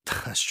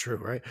 that's true,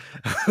 right?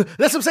 That's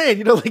what I'm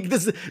saying. Like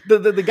this,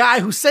 the guy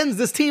who sends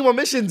this team on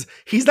missions,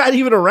 he's not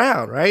even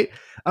around, right?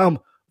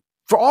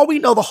 For all we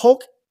know, the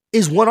Hulk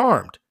is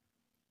one-armed,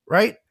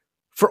 right?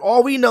 For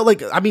all we know,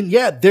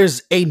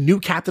 there's a new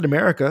Captain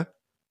America.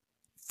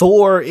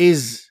 Thor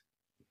is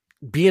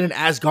being an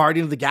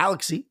Asgardian of the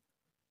galaxy.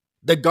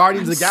 The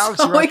Guardians of the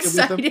Galaxy So right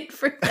there with him. excited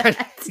for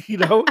that.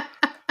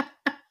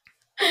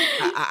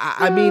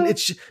 I mean,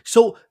 it's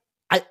so.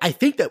 I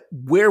think that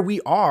where we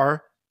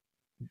are,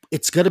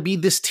 it's going to be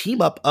this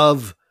team up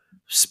of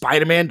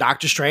Spider-Man,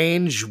 Doctor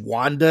Strange,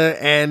 Wanda,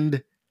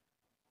 and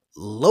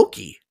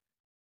Loki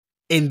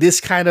in this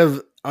kind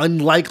of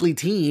unlikely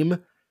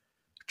team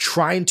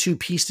trying to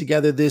piece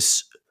together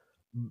this,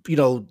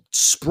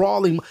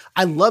 sprawling.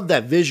 I love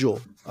that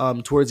visual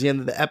towards the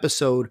end of the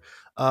episode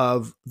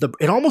of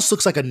it almost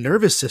looks like a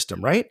nervous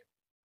system, right?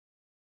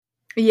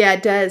 Yeah,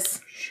 it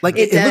does. Like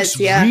It it does, looks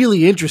yeah.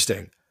 really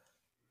interesting.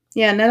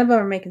 Yeah, none of them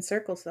are making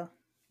circles, though.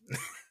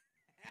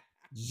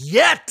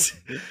 Yet.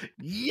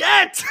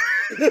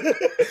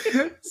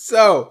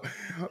 So,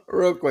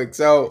 real quick.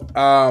 So,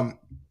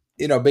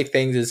 big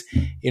things is,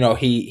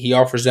 he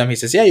offers them, he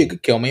says, yeah, you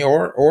could kill me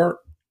or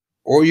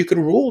you could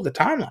rule the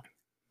timeline.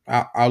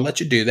 I'll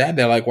let you do that.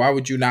 They're like, why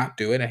would you not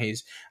do it? And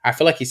I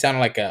feel like he sounded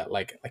like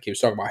he was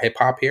talking about hip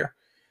hop here.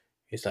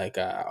 He's like,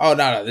 oh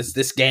no,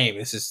 this game,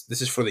 this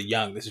is for the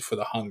young, this is for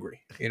the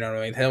hungry. You know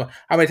what I mean? How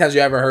many times have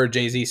you ever heard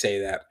Jay-Z say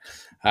that?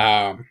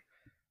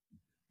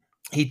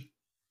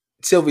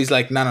 Sylvie's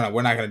like, no,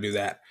 we're not going to do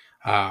that.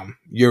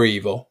 You're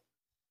evil.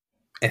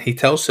 And he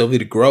tells Sylvie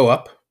to grow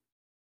up.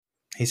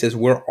 He says,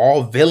 we're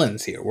all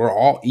villains here. We're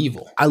all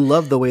evil. I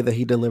love the way that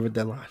he delivered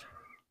that line.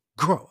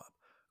 Grow up.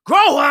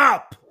 Grow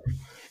up!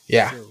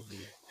 Yeah.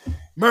 Sylvie.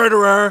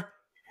 Murderer.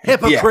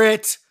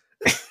 Hypocrite.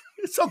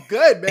 It's so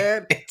good,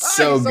 man. It's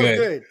so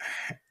good.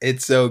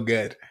 It's so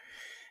good.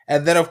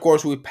 And then, of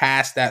course, we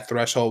passed that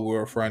threshold we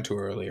were referring to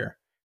earlier.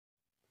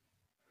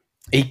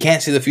 He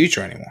can't see the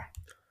future anymore.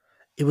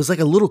 It was like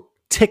a little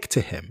tick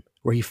to him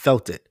where he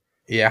felt it.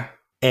 Yeah.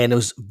 And it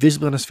was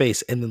visible on his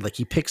face. And then like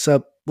he picks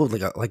up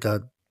like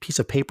a piece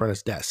of paper on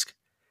his desk.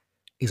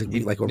 He's like,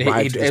 it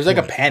was like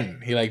a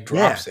pen. He like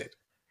drops it.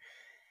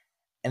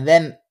 And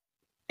then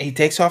he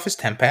takes off his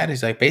temp pad.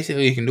 He's like,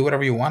 basically, you can do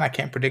whatever you want. I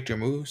can't predict your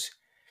moves.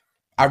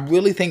 I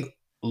really think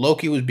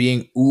Loki was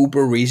being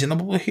uber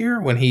reasonable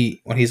here when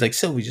he's like,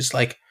 Sylvie, just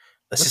like,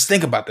 let's just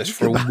think about this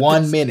for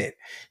 1 minute.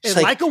 Just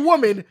and like a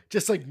woman,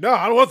 just like, no,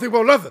 I don't want to think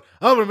about nothing.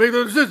 I'm gonna make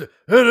the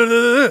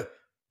decision.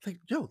 Like,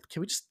 yo,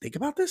 can we just think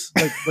about this?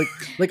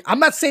 Like, I'm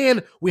not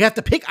saying we have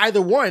to pick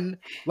either one.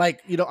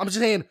 Like, I'm just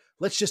saying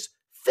let's just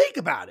think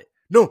about it.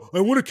 No,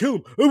 I want to kill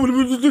him.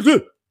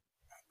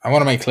 I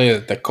want to make clear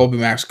that the Colby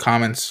Max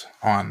comments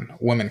on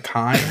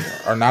womankind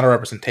are not a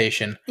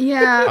representation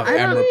of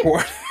M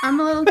Report. I'm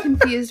a little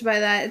confused by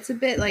that. It's a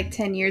bit like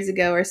 10 years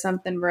ago or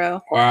something,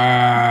 bro.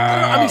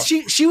 Wow. I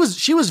mean, she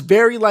was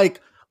very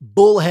like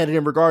bullheaded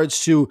in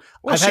regards to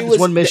I've had this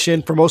one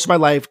mission for most of my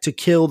life to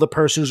kill the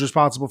person who's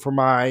responsible for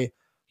my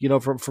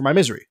for my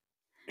misery.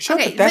 Sure,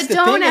 okay, but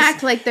don't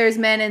act like there's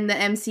men in the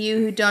MCU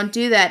who don't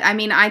do that. I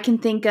mean, I can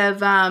think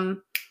of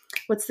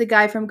what's the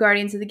guy from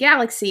Guardians of the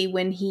Galaxy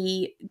when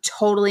he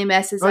totally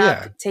messes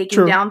up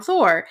taking down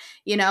Thor,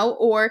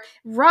 or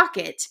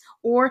Rocket,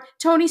 or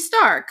Tony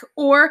Stark,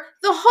 or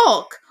the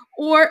Hulk,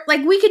 or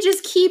like we could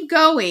just keep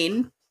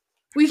going.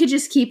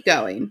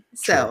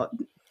 So,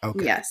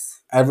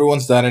 yes.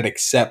 Everyone's done it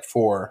except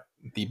for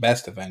the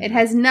best Avenger. It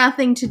has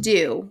nothing to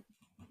do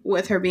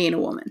with her being a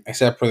woman.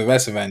 Except for the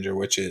best Avenger,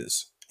 which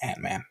is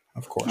Ant-Man,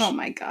 of course. Oh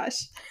my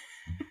gosh.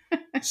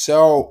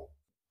 So,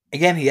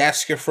 again, he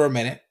asks her for a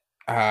minute.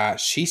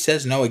 She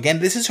says no. Again,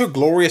 this is her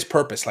glorious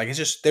purpose. Like, it's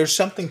just, there's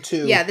something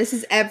to... Yeah, this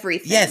is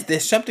everything. Yes,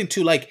 there's something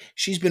to, like,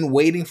 she's been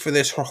waiting for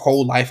this her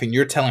whole life, and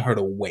you're telling her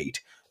to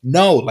wait.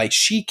 No, like,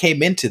 she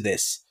came into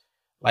this.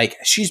 Like,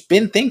 she's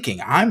been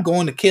thinking, I'm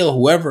going to kill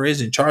whoever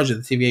is in charge of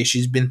the TVA.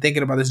 She's been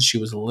thinking about this since she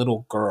was a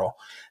little girl.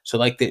 So,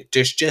 like,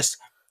 there's just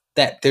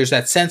that, there's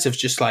that sense of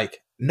just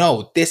like,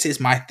 no, this is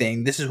my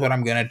thing. This is what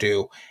I'm going to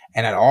do.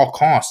 And at all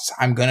costs,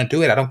 I'm going to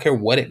do it. I don't care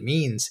what it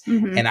means.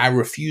 Mm-hmm. And I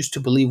refuse to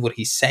believe what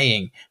he's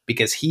saying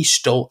because he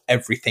stole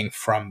everything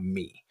from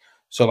me.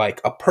 So,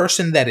 like, a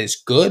person that is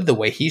good, the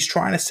way he's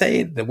trying to say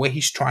it, the way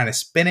he's trying to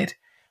spin it,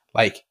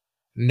 like,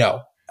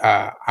 no,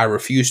 I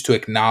refuse to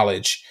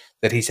acknowledge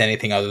that he's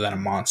anything other than a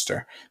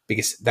monster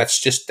because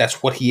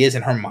that's what he is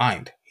in her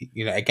mind.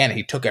 Again,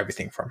 he took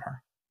everything from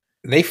her.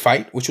 They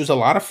fight, which was a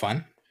lot of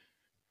fun.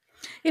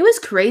 It was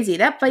crazy.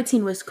 That fight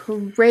scene was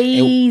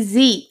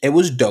crazy. It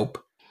was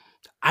dope.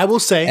 I will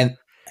say,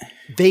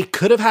 they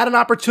could have had an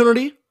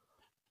opportunity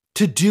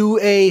to do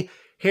a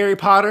Harry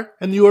Potter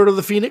and the Order of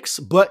the Phoenix,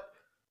 but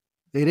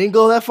they didn't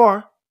go that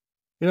far.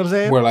 You know what I'm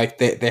saying? Where like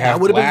they have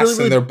glass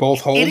and they're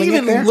both holding it. It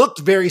even looked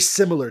very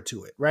similar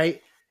to it,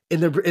 right?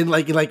 In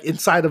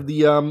inside of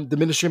the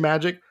Ministry of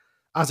Magic.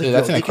 I was like,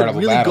 that's an incredible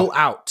really battle. Go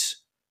out,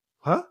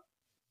 huh?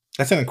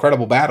 That's an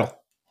incredible battle.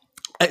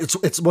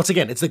 It's once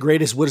again, it's the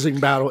greatest wizarding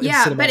battle in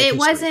cinematic but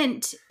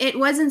history. it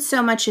wasn't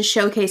so much a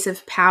showcase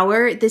of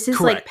power. This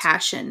is like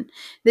passion.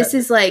 This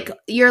is like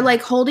you're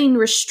like holding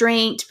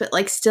restraint but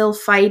like still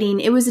fighting.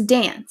 It was a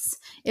dance.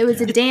 It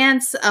was a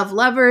dance of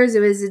lovers.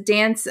 It was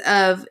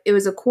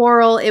a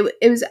quarrel. It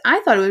was I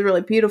thought it was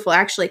really beautiful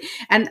actually.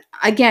 And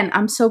again,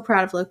 I'm so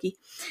proud of Loki.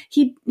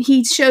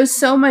 He shows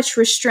so much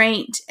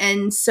restraint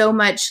and so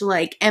much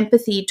like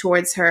empathy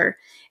towards her,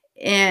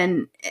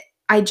 and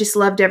I just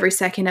loved every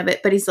second of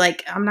it. But he's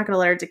like, I'm not going to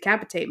let her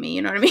decapitate me.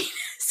 You know what I mean?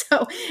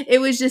 So it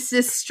was just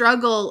this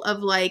struggle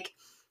of like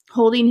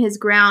holding his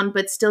ground,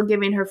 but still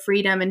giving her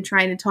freedom and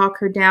trying to talk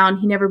her down.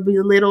 He never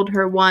belittled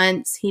her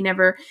once. He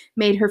never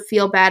made her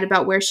feel bad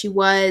about where she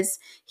was.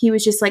 He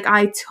was just like,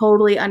 I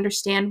totally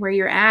understand where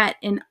you're at.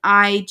 And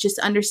I just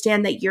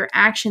understand that your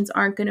actions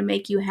aren't going to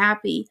make you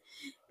happy.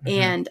 Mm-hmm.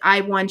 And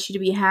I want you to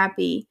be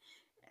happy.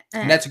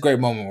 And that's a great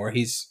moment where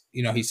he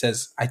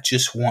says, I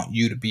just want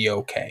you to be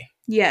okay.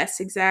 Yes,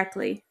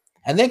 exactly.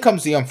 And then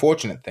comes the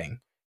unfortunate thing,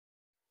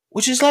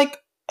 which is like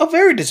a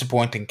very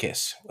disappointing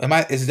kiss.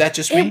 Is that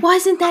just me? It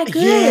wasn't that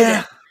good.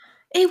 Yeah.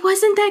 It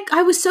wasn't that.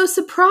 I was so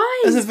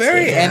surprised. It's a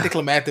very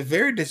anticlimactic,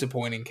 very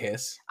disappointing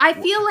kiss. I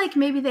feel like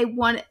maybe they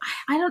wanted.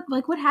 I don't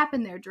like what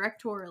happened there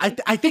directorially.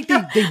 I think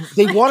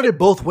they wanted it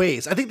both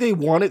ways. I think they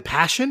wanted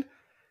passion.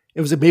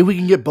 It was like maybe we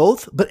can get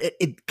both, but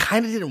it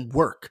kind of didn't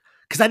work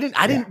because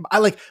I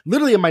like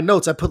literally in my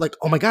notes I put like,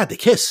 oh my god, they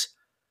kiss.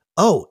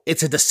 Oh,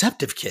 it's a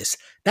deceptive kiss.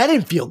 That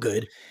didn't feel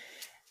good.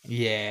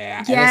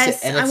 Yeah.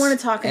 Yes, I want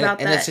to talk about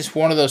that. And it's just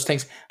one of those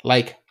things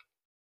like,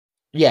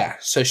 yeah,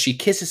 so she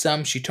kisses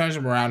him. She turns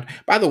him around.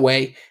 By the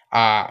way,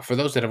 for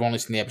those that have only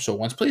seen the episode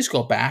once, please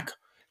go back.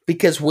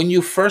 Because when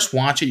you first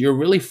watch it, you're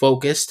really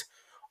focused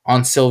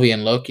on Sylvie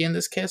and Loki in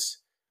this kiss.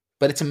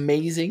 But it's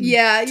amazing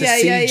to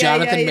see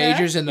Jonathan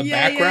Majors in the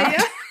background.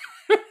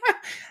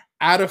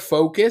 Out of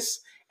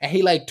focus. And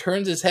he like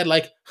turns his head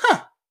like,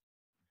 huh.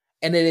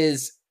 And it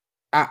is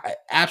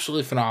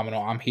absolutely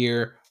phenomenal. I'm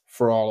here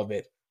for all of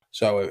it.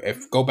 So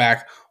if go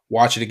back,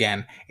 watch it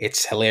again.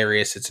 It's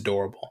hilarious. It's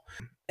adorable.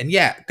 And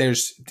yeah, we're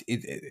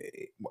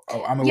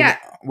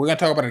going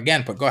to talk about it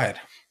again, but go ahead.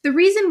 The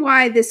reason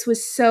why this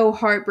was so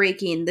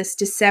heartbreaking, this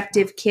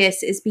deceptive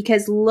kiss, is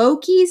because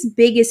Loki's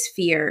biggest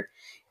fear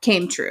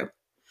came true.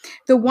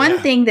 The one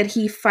thing that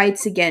he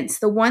fights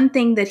against, the one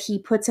thing that he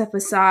puts a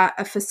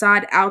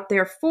facade out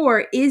there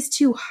for, is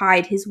to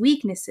hide his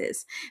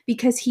weaknesses,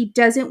 because he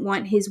doesn't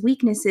want his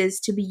weaknesses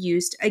to be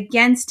used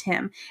against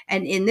him.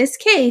 And in this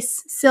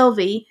case,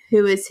 Sylvie,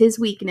 who is his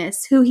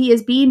weakness, who he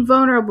is being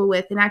vulnerable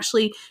with and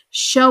actually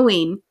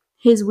showing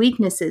his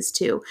weaknesses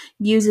to,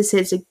 uses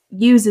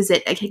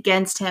it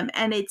against him.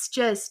 And it's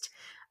just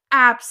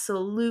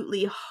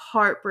absolutely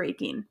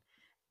heartbreaking.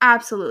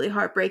 Absolutely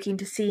heartbreaking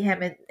to see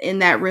him in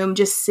that room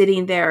just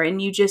sitting there,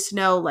 and you just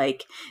know,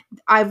 like,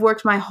 I've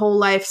worked my whole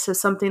life so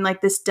something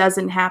like this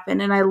doesn't happen,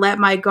 and I let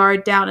my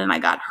guard down and I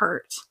got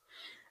hurt.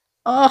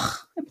 Ugh,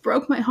 it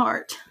broke my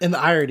heart. And the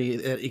irony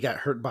that he got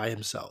hurt by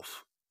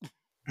himself.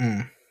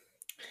 And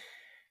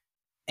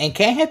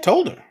Kang had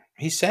told her.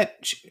 He said,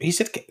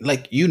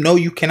 like,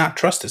 you cannot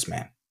trust this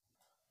man.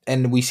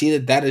 And we see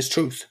that is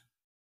truth.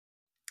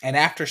 And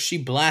after she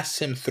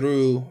blasts him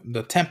through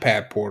the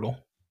Tempad portal,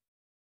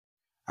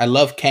 I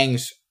love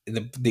Kang's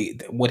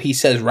what he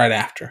says right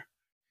after.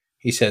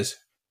 He says,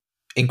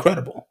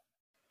 "Incredible."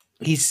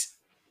 It's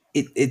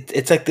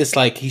like this,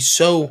 like, he's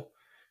so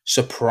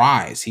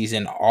surprised, he's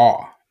in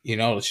awe.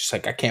 It's just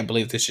like, I can't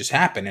believe this just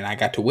happened, and I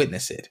got to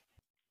witness it.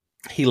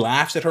 He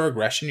laughs at her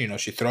aggression.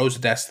 She throws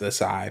the desk to the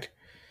side,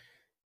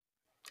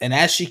 and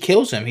as she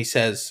kills him, he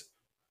says,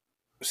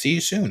 "See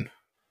you soon,"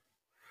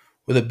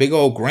 with a big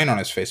old grin on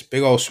his face,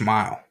 big old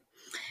smile.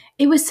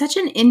 It was such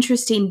an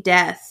interesting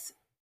death.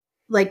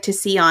 Like to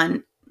see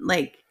on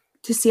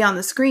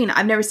the screen.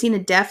 I've never seen a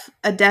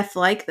death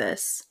like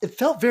this. It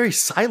felt very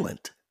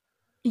silent.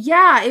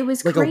 Yeah, it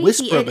was like crazy. A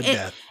whisper of a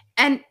death.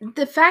 And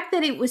the fact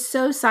that it was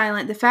so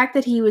silent, the fact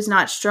that he was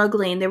not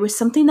struggling, there was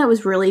something that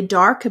was really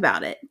dark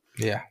about it.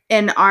 Yeah.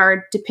 And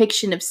our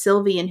depiction of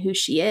Sylvie and who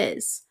she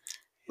is.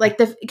 Like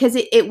because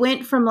it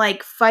went from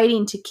like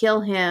fighting to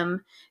kill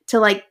him to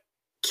like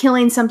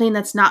killing something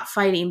that's not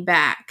fighting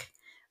back.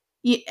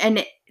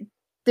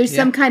 There's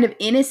some kind of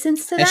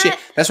innocence to that.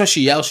 That's why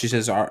she yells. She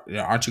says, aren't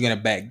you going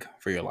to beg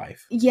for your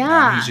life?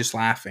 Yeah. He's just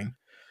laughing.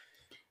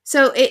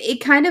 So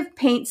it kind of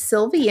paints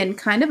Sylvie in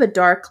kind of a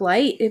dark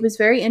light. It was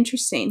very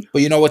interesting.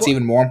 But you know what's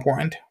even more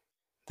important?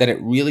 That it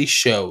really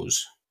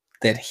shows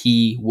that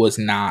he was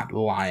not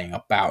lying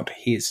about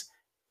his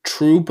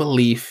true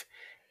belief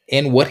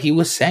in what he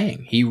was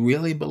saying. He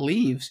really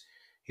believes,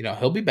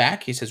 he'll be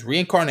back. He says,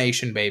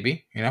 reincarnation,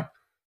 baby.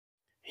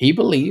 He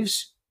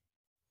believes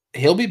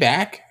he'll be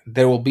back.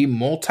 There will be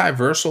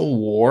multiversal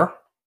war,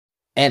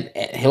 and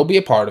he'll be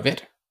a part of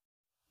it.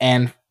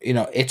 And,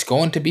 it's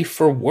going to be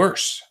for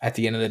worse at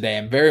the end of the day.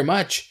 And very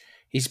much,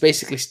 he's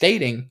basically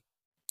stating,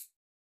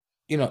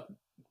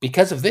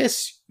 because of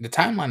this, the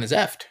timeline is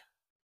effed.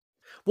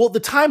 Well, the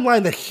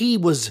timeline that he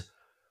was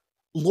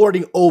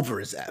lording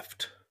over is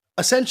effed.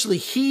 Essentially,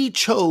 he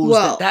chose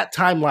that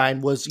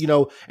timeline was,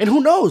 and who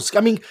knows?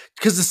 I mean,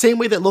 because the same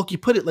way that Loki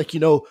put it, like,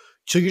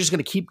 so you're just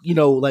going to keep,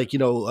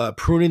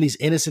 pruning these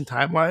innocent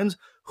timelines.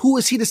 Who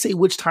is he to say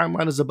which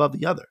timeline is above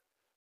the other?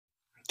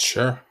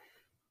 Sure.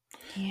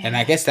 Yeah. And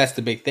I guess that's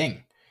the big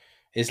thing.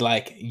 Is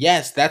like,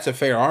 yes, that's a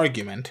fair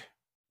argument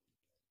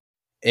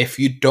if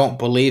you don't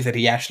believe that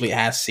he actually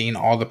has seen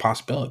all the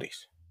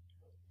possibilities.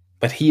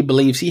 But he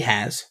believes he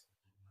has.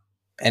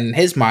 And in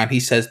his mind, he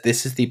says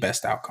this is the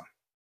best outcome.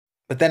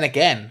 But then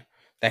again,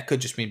 that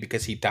could just mean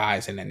because he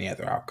dies in any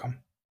other outcome.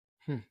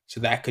 So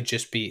that could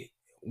just be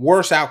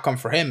worse outcome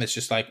for him. It's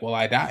just like, well,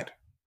 I died.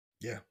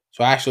 Yeah.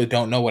 So I actually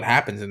don't know what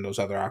happens in those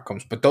other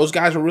outcomes. But those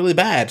guys are really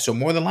bad. So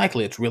more than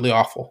likely, it's really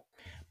awful.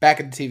 Back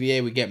at the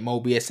TVA, we get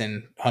Mobius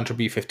and Hunter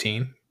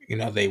B-15.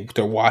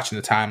 They're watching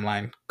the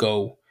timeline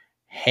go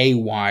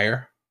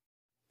haywire.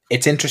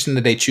 It's interesting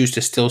that they choose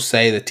to still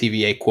say the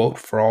TVA quote,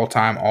 for all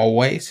time,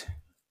 always.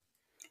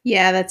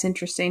 Yeah, that's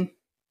interesting.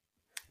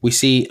 We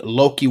see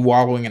Loki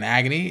wallowing in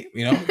agony.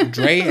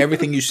 Dre,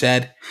 everything you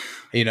said,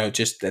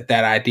 just that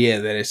idea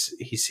that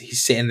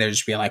he's sitting there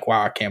just being like,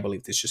 wow, I can't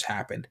believe this just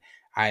happened.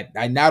 I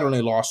not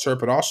only lost her,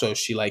 but also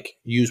she like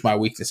used my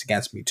weakness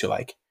against me to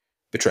like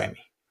betray me.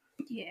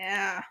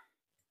 Yeah.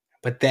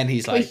 But then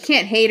he's like... Well, you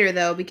can't hate her,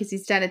 though, because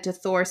he's done it to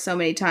Thor so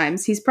many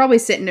times. He's probably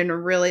sitting in a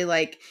really,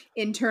 like,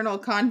 internal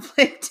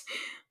conflict.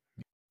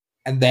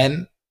 And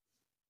then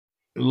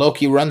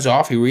Loki runs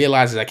off. He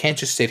realizes, I can't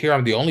just sit here.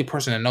 I'm the only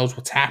person that knows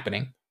what's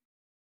happening.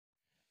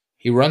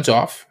 He runs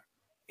off.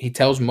 He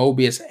tells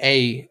Mobius,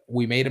 hey,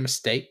 we made a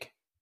mistake.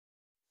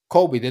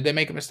 Colby, did they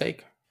make a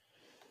mistake?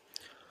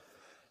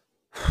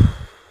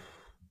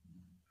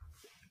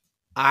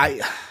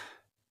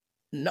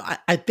 No,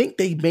 I think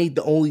they made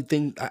the only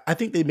thing. I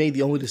think they made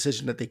the only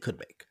decision that they could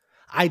make.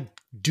 I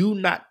do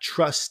not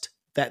trust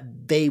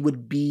that they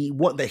would be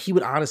that he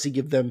would honestly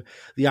give them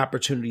the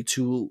opportunity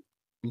to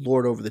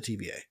lord over the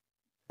TVA.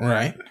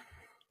 Right.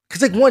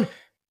 Because, like, one,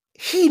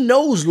 he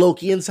knows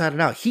Loki inside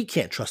and out. He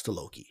can't trust the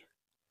Loki.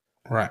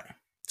 Right.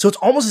 So it's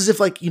almost as if,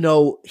 like, you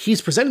know,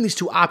 he's presenting these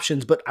two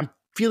options, but I'm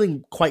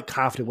feeling quite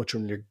confident which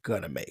one you're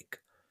going to make.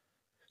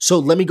 So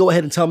let me go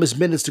ahead and tell Miss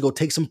Minutes to go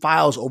take some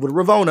files over to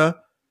Ravonna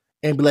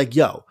and be like,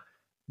 yo,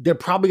 they're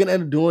probably going to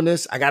end up doing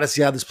this. I got to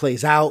see how this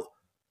plays out.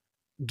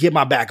 Get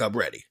my backup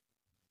ready.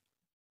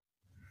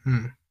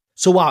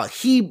 So while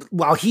he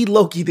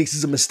Loki thinks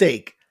it's a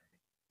mistake,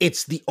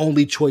 it's the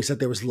only choice that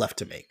there was left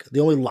to make. The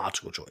only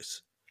logical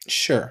choice.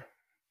 Sure.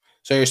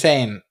 So you're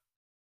saying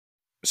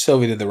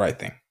Sylvie did the right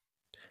thing.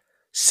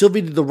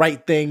 Sylvie did the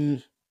right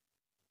thing.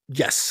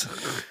 Yes.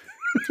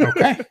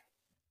 Okay.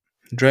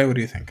 Dre, what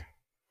do you think?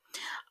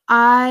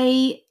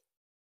 I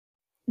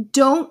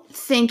don't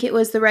think it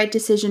was the right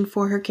decision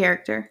for her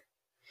character.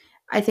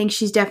 I think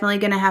she's definitely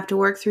going to have to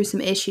work through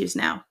some issues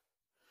now.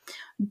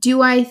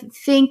 Do I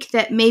think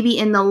that maybe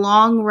in the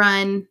long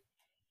run,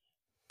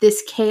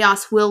 this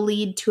chaos will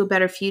lead to a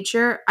better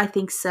future? I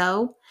think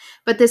so.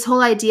 But this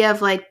whole idea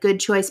of like good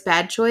choice,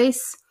 bad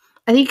choice,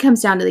 I think it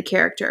comes down to the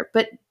character.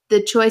 But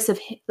the choice of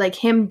like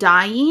him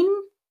dying,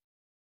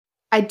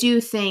 I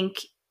do think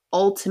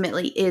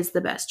ultimately is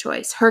the best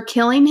choice. Her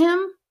killing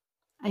him,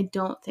 I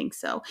don't think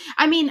so.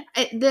 I mean,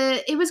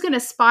 it was going to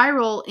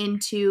spiral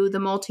into the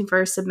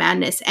multiverse of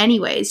madness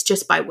anyways,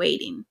 just by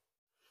waiting.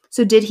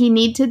 So did he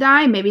need to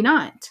die? Maybe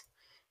not.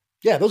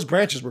 Yeah, those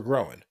branches were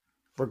growing.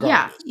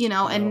 Regardless,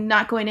 yeah, and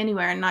not going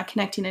anywhere and not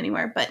connecting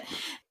anywhere. But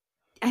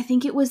I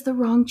think it was the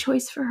wrong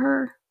choice for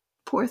her.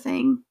 Poor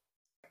thing.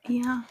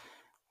 Yeah.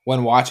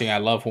 When watching, I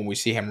love when we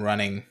see him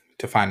running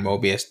to find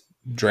Mobius.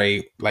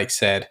 Dre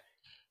said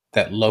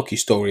that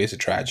Loki's story is a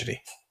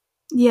tragedy.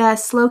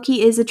 Yes,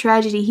 Loki is a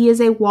tragedy. He is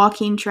a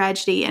walking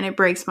tragedy, and it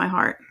breaks my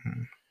heart.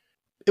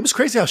 It was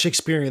crazy how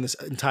Shakespearean this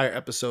entire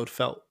episode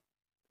felt,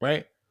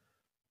 right?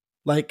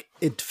 Like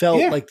it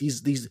felt like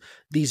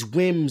these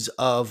whims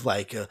of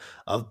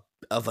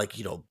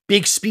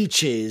big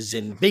speeches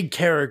and big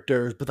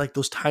characters, but like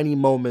those tiny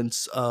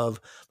moments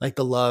of like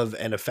the love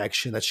and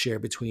affection that's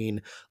shared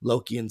between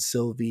Loki and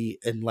Sylvie,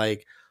 and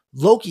like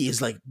Loki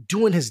is like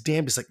doing his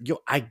damnedest, like, yo,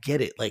 I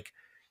get it, like,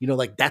 you know,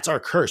 like that's our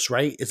curse,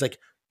 right? It's like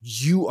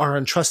you are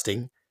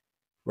untrusting,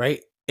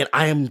 right? And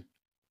I am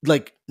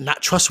like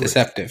not trustworthy.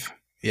 Deceptive.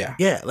 Yeah.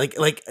 Yeah. Like,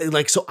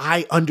 so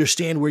I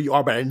understand where you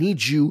are, but I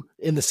need you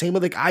in the same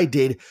way like I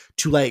did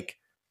to like,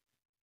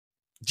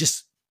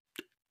 just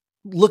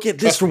look at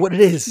this for what it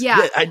is.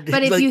 Yeah.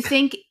 But if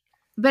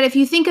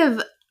you think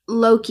of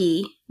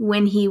Loki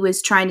when he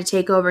was trying to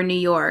take over New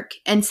York,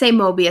 and say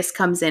Mobius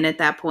comes in at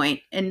that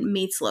point and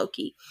meets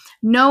Loki,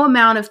 no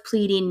amount of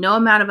pleading, no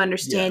amount of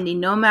understanding,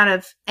 no amount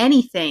of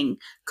anything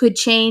could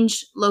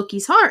change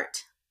Loki's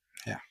heart.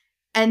 Yeah.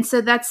 And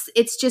so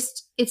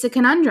it's a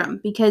conundrum,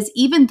 because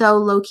even though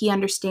Loki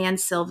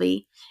understands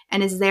Sylvie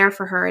and is there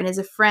for her and is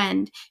a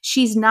friend,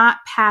 she's not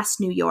past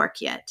New York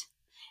yet.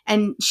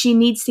 And she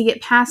needs to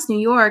get past New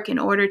York in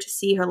order to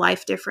see her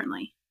life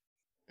differently.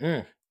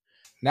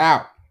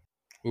 Now,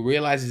 we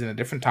realize he's in a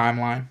different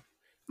timeline.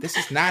 This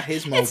is not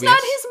his Mobius. It's not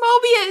his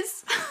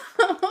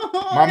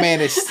Mobius. My man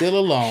is still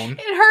alone.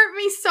 It hurt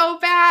me so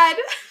bad.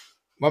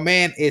 My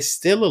man is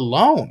still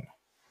alone.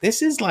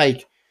 This is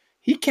like,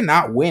 he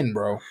cannot win,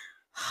 bro.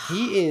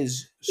 He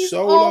is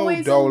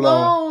solo dolo.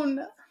 Alone.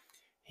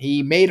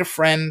 He made a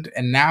friend,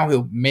 and now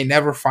he may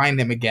never find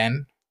him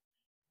again.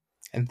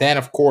 And then,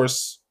 of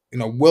course, you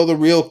know, will the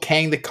real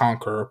Kang the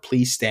Conqueror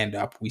please stand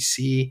up? We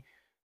see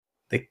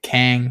the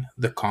Kang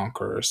the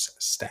Conqueror's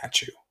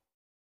statue.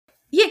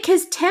 Yeah,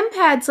 because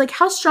TemPads, like,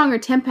 how strong are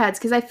TemPads?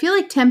 Because I feel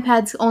like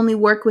TemPads only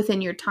work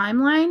within your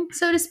timeline,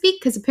 so to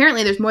speak, because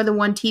apparently there's more than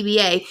one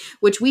TVA,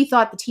 which we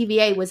thought the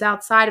TVA was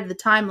outside of the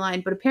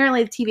timeline, but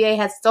apparently the TVA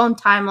has its own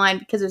timeline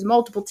because there's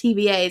multiple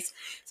TVAs.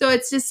 So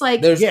it's just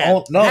like...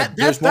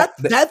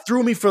 That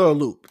threw me for a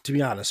loop, to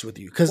be honest with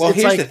you. Well,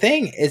 here's the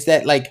thing, is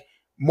that, like,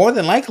 more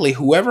than likely,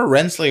 whoever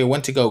Renslayer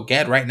went to go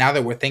get, right now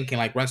that we're thinking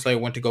like Renslayer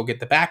went to go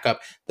get the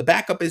backup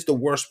is the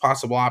worst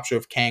possible option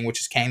of Kang, which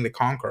is Kang the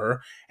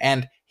Conqueror.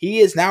 And he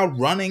is now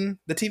running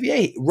the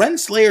TVA.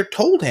 Renslayer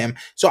told him.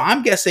 So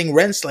I'm guessing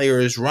Renslayer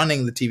is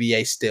running the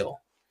TVA still.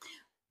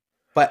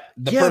 But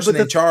the person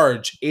in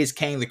charge is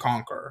Kang the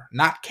Conqueror,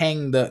 not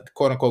Kang the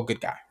quote-unquote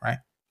good guy, right?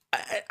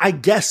 I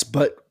guess,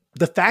 but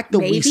the fact that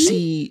we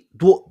see...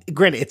 Well,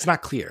 granted, it's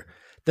not clear.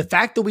 The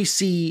fact that we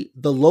see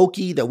the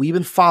Loki that we've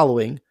been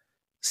following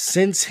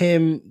since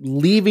him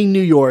leaving New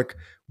York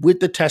with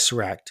the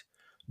Tesseract,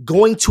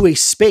 going to a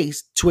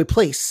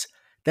place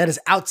that is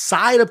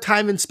outside of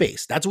time and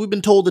space. That's what we've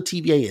been told the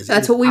TVA is.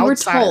 That's what we were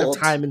told. Outside of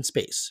time and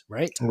space,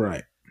 right?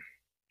 Right.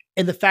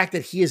 And the fact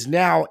that he is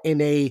now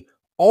in a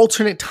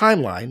alternate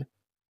timeline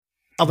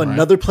of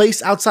another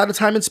place outside of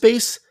time and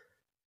space,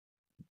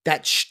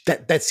 that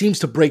seems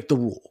to break the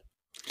rule.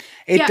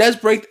 It Yeah, does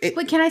break.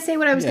 But can I say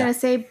what I was Yeah. going to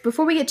say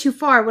before we get too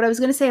far? What I was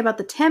going to say about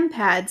the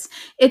TemPads,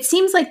 it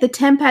seems like the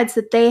TemPads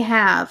that they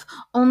have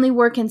only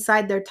work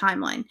inside their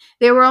timeline.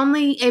 They were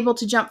only able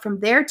to jump from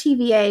their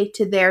TVA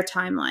to their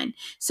timeline.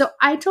 So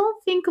I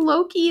don't think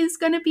Loki is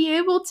going to be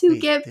able to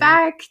Wait, get they-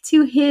 back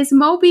to his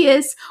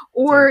Mobius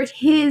or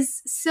They-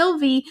 his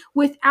Sylvie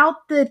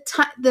without the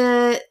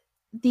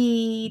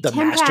The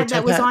master TemPad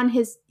that was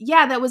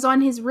TemPad? that was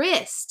on his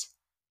wrist.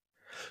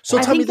 So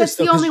I tell me think this that's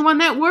the though, 'cause- only one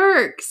that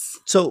works.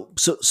 So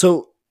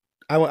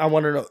I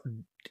want to know: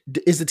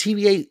 is the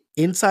TVA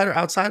inside or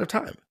outside of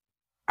time?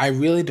 I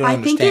really don't I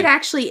understand. think it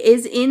actually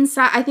is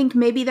inside. I think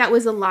maybe that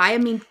was a lie. I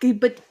mean,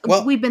 but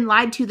Well- we've been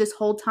lied to this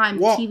whole time.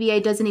 Well- The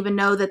TVA doesn't even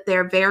know that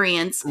they're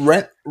variants.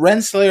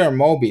 Renslayer and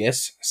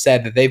Mobius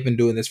said that they've been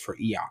doing this for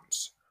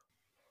eons.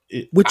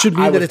 Which should I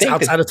mean that would it's think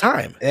outside of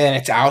time. And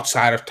it's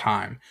outside of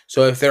time.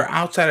 So if they're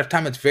outside of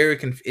time, it's very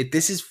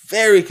this is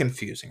very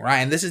confusing, right?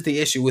 And this is the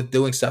issue with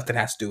doing stuff that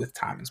has to do with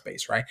time and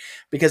space, right?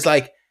 Because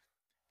like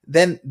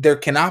then there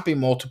cannot be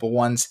multiple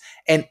ones.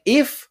 And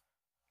if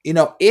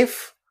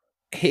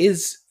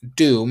his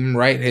doom,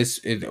 right,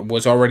 it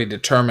was already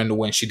determined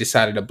when she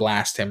decided to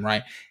blast him,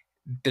 right?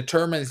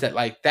 Determines that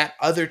like that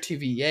other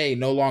TVA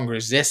no longer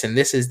exists, and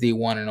this is the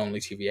one and only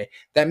TVA.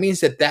 That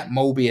means that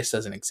Mobius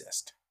doesn't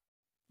exist.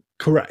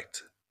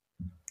 Correct.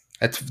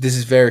 This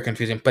is very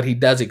confusing, but he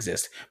does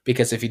exist,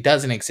 because if he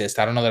doesn't exist,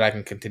 I don't know that I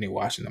can continue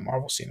watching the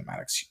Marvel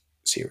Cinematic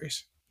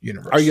Series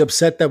universe. Are you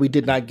upset that we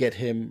did not get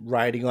him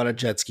riding on a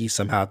jet ski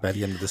somehow by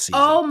the end of the season?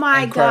 Oh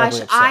my Incredibly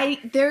gosh!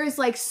 upset. There's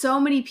like so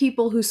many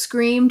people who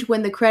screamed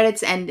when the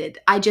credits ended.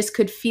 I just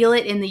could feel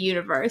it in the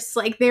universe.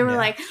 Like they were Yeah.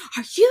 like,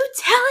 "Are you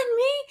telling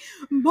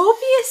me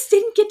Mobius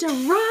didn't get to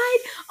ride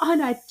on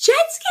a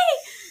jet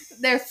ski?"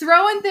 They're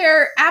throwing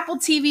their Apple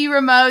TV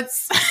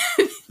remotes.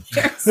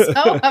 They're so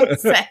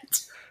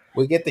upset.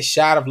 We get the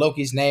shot of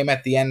Loki's name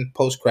at the end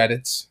post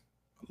credits.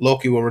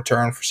 Loki will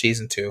return for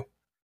season 2.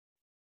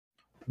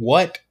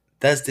 What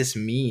does this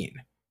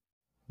mean?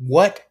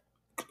 What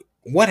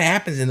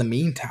happens in the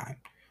meantime?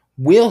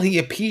 Will he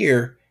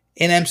appear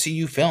in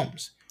MCU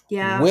films?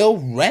 Yeah. Will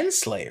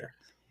Renslayer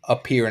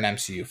appear in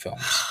MCU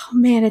films? Oh,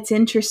 man, it's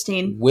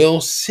interesting. Will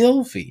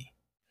Sylvie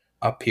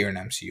appear in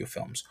MCU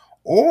films?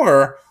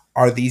 Or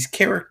are these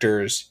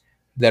characters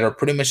that are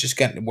pretty much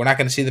we're not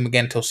going to see them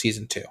again until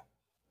season 2?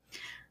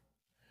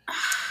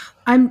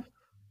 I'm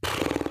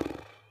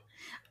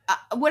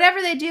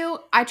whatever they do,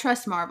 I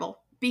trust Marvel,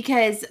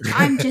 because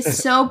I'm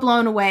just so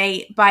blown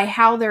away by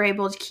how they're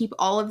able to keep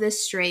all of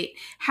this straight,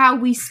 how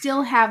we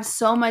still have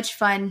so much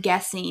fun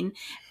guessing,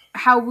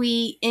 how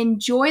we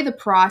enjoy the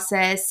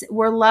process.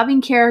 We're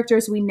loving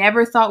characters we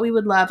never thought we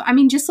would love. I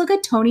mean, just look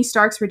at Tony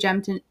Stark's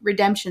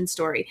redemption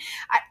story.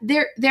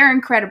 They're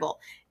incredible.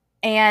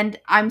 And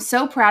I'm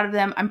so proud of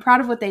them. I'm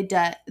proud of what they've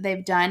done,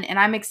 and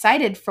I'm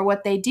excited for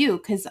what they do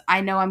because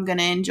I know I'm going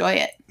to enjoy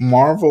it.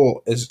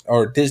 Marvel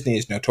or Disney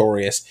is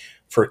notorious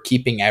for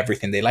keeping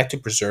everything. They like to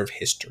preserve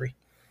history.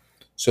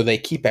 So they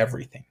keep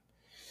everything.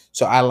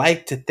 So I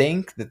like to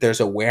think that there's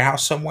a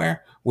warehouse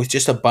somewhere with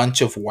just a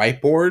bunch of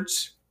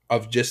whiteboards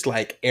of just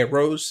like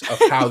arrows of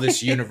how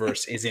this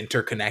universe is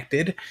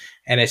interconnected.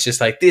 And it's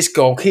just like this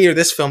go here,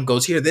 this film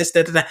goes here, this,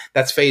 that.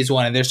 That's phase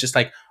 1. And there's just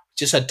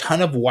a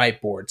ton of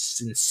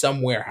whiteboards in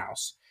some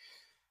warehouse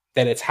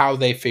that it's how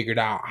they figured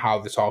out how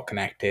this all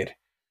connected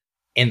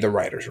in the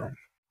writer's room.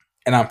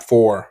 And I'm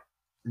for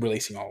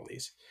releasing all of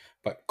these.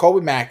 But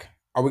Colby Mack,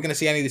 are we going to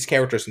see any of these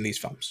characters in these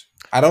films?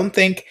 I don't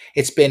think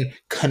it's been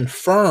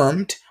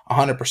confirmed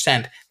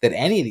 100% that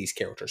any of these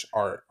characters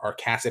are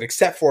casted,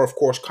 except for, of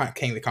course,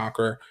 King the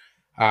Conqueror,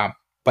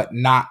 but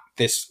not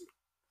this,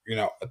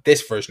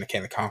 this version of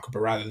King the Conqueror, but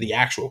rather the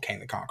actual King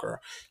the Conqueror.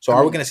 So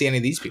are we going to see any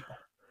of these people?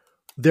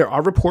 There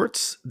are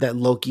reports that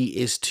Loki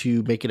is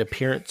to make an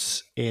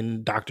appearance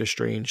in Doctor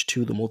Strange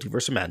 2: The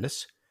Multiverse of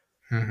Madness.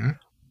 Mm-hmm.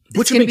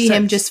 It's going to be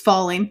him just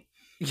falling.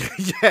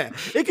 Yeah,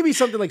 it could be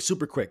something like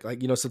super quick,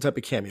 like, some type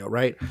of cameo,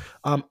 right?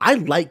 I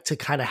like to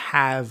kind of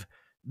have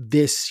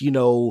this,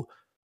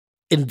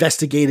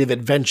 investigative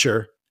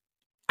adventure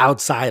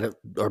outside of,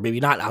 or maybe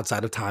not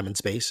outside of time and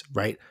space,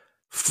 right?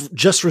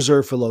 Just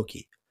reserved for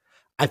Loki.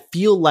 I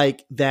feel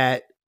like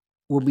that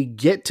when we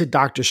get to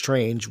Doctor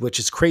Strange, which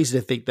is crazy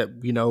to think that,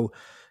 we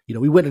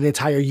went an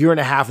entire year and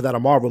a half without a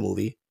Marvel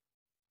movie.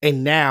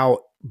 And now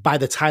by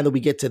the time that we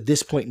get to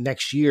this point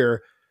next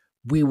year,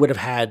 we would have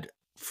had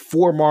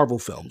 4 Marvel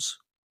films,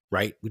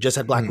 right? We just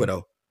had Black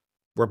Widow.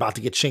 We're about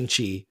to get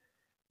Shang-Chi.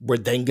 We're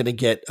then going to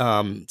get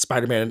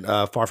Spider-Man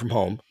Far From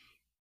Home.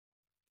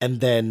 And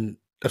then,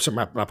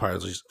 my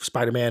apologies,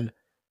 Spider-Man,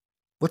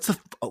 what's the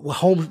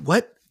home?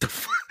 What?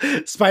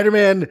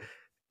 Spider-Man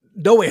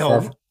No Way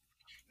Home.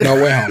 No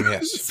Way Home,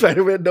 yes.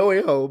 Spider-Man No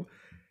Way Home.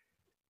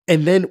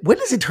 And then, when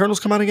does Eternals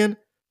come out again?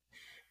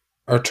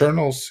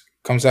 Eternals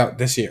comes out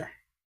this year.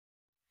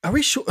 Are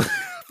we sure?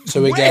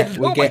 So we get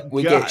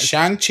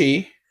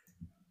Shang-Chi,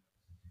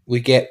 we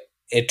get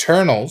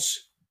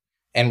Eternals,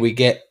 and we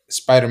get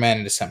Spider-Man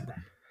in December.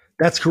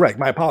 That's correct.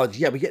 My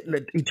apologies. Yeah, we get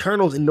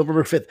Eternals in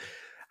November 5th.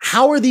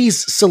 how are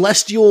these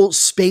celestial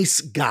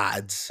space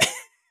gods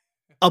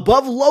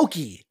above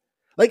Loki?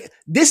 Like,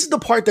 this is the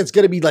part that's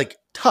going to be like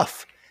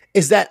tough,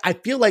 is that I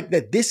feel like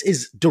that this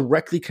is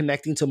directly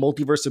connecting to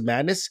Multiverse of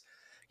Madness,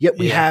 yet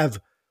we have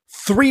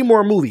 3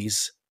 more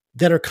movies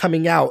that are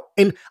coming out.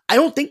 And I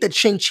don't think that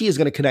Shang-Chi is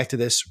going to connect to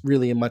this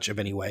really in much of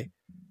any way.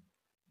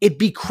 It'd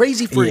be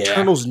crazy for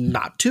Eternals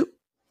not to.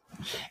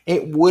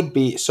 It would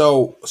be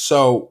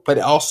but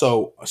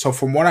also,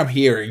 from what I'm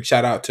hearing,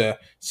 shout out to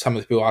some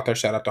of the people out there,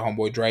 shout out to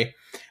Homeboy Dre.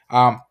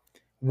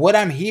 What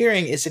I'm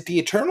hearing is that the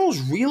Eternals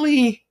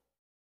really,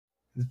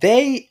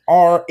 they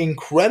are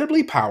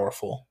incredibly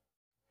powerful.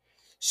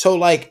 So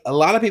like a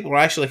lot of people are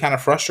actually kind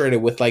of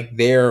frustrated with like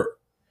their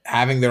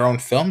having their own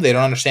film. They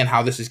don't understand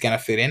how this is going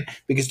to fit in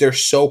because they're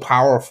so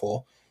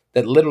powerful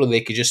that literally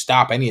they could just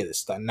stop any of this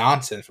stuff,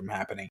 nonsense from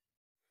happening.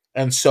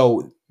 And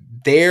so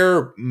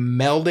they're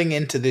melding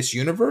into this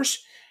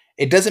universe.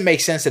 It doesn't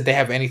make sense that they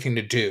have anything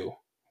to do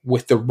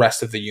with the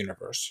rest of the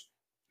universe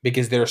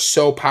because they're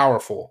so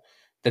powerful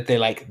that they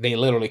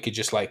literally could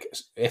just like,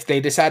 if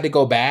they decide to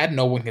go bad,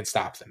 no one can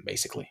stop them,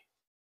 basically.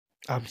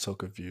 I'm so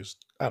confused.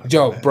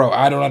 Joe, bro,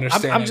 I don't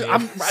understand.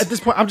 I'm at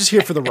this point, I'm just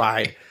here for the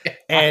ride.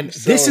 And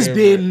this has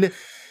been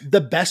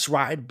the best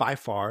ride by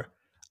far.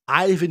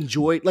 I've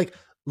enjoyed, like,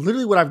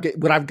 literally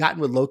what I've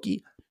gotten with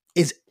Loki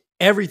is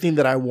everything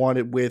that I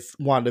wanted with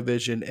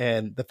WandaVision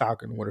and the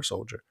Falcon and Winter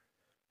Soldier.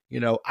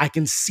 You know, I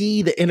can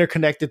see the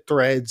interconnected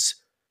threads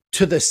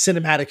to the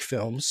cinematic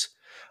films.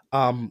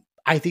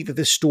 I think that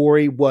this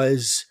story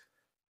was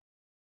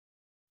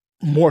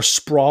more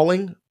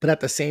sprawling, but at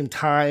the same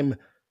time,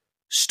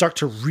 stuck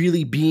to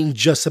really being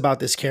just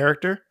about this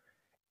character.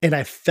 And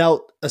I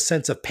felt a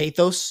sense of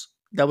pathos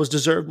that was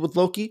deserved with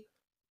Loki,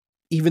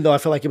 even though I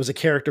felt like it was a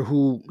character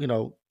who, you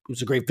know,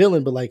 was a great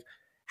villain, but like,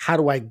 how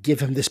do I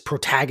give him this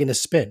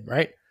protagonist spin,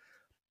 right?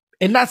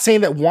 And not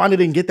saying that Wanda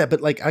didn't get that,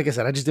 but like I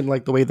said, I just didn't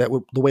like the way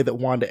that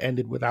Wanda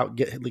ended without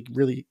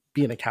really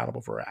being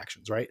accountable for her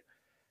actions, right?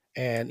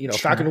 And you know,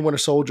 sure. Falcon and Winter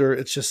Soldier,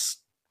 it's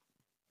just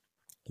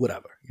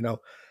whatever, you know.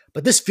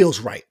 But this feels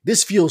right.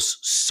 This feels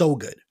so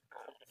good.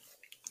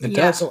 It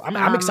does. So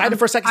I'm excited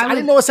for a second. I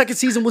didn't know a second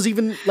season was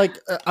even like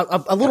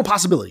a little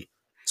possibility.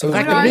 So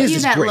I would argue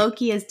that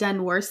Loki has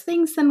done worse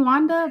things than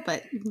Wanda,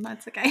 but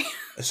that's okay.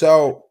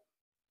 So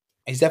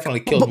he's definitely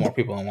killed more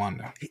people than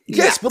Wanda.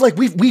 Yes, but like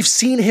we've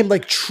seen him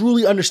like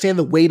truly understand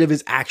the weight of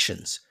his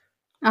actions.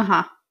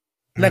 Uh-huh.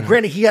 Now,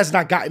 granted, he has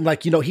not gotten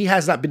like, you know, he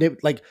has not been able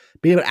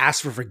to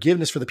ask for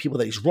forgiveness for the people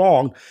that he's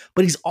wronged,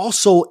 but he's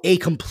also a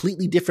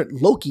completely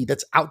different Loki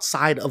that's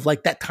outside of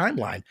like that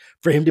timeline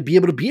for him to be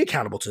able to be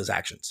accountable to his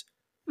actions.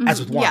 As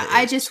with Wanda. Yeah,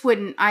 I just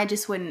wouldn't.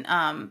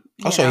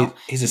 Also,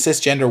 he's a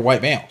cisgender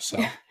white male,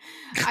 so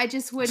I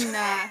just wouldn't.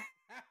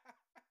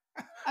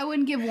 I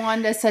wouldn't give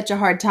Wanda such a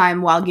hard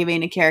time while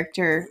giving a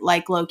character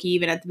like Loki,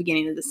 even at the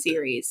beginning of the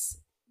series.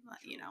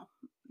 You know.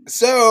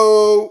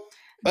 So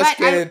let's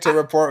get into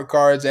report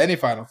cards. Any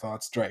final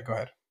thoughts, Dre? Go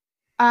ahead.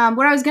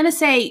 What I was going to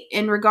say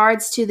in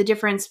regards to the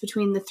difference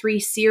between the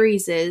 3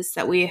 series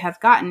that we have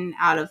gotten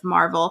out of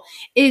Marvel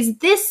is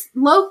this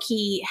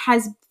Loki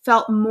has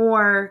felt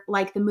more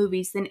like the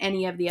movies than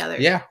any of the other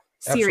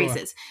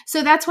series.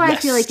 So that's why I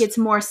feel like it's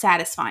more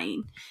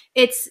satisfying.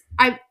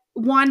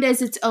 Wanda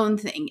is its own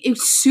thing.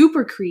 It's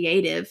super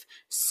creative,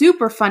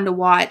 super fun to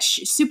watch,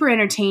 super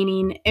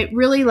entertaining. It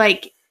really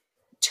like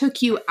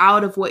took you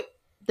out of what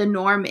the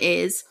norm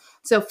is.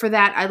 So for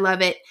that, I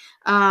love it.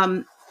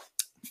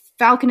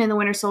 Falcon and the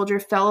Winter Soldier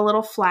fell a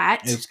little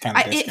flat. It's kind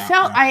of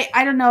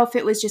I don't know if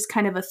it was just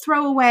kind of a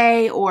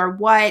throwaway or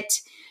what,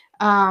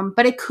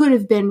 but it could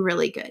have been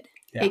really good.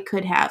 Yeah. It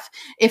could have.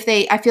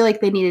 I feel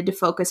like they needed to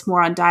focus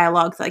more on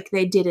dialogue like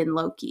they did in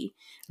Loki.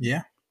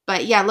 Yeah.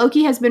 But yeah,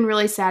 Loki has been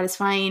really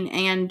satisfying,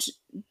 and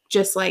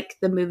just like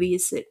the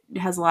movies, it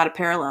has a lot of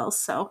parallels.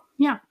 So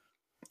yeah.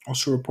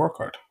 What's your report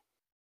card?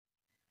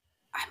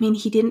 I mean,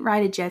 he didn't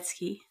ride a jet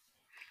ski.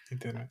 He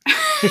didn't.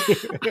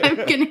 I'm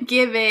going to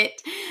give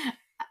it...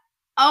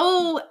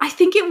 I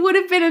think it would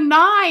have been a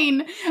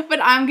 9, but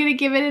I'm going to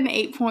give it an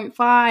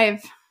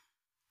 8.5.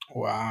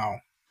 Wow.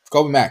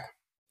 Go Mac.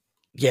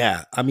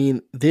 Yeah, I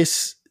mean,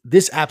 this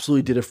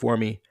absolutely did it for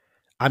me.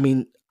 I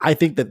mean, I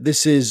think that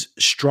this is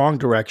strong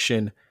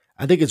direction.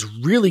 I think it's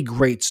really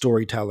great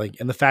storytelling.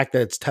 And the fact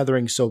that it's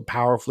tethering so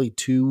powerfully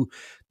to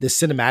the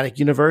cinematic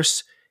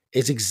universe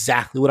is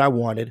exactly what I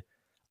wanted.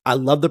 I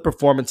love the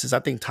performances. I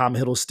think Tom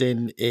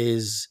Hiddleston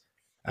is...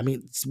 I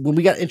mean, when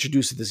we got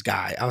introduced to this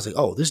guy, I was like,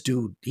 oh, this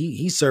dude,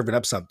 he's serving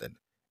up something.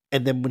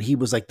 And then when he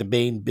was like the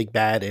main big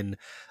bad in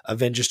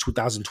Avengers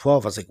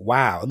 2012, I was like,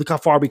 wow, look how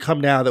far we come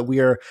now that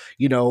we are,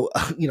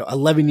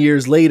 11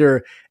 years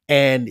later,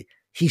 and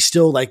he's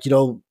still like,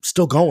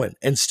 still going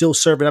and still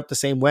serving up the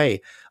same way.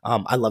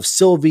 I love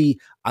Sylvie.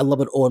 I love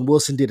what Owen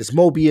Wilson did as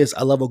Mobius.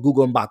 I love what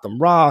Gugu Mbatha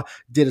Ra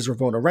did as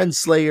Ravonna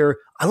Renslayer.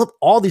 I love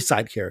all these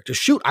side characters.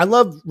 Shoot, I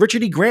love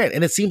Richard E. Grant.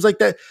 And it seems like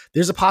that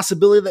there's a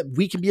possibility that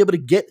we can be able to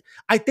get.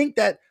 I think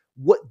that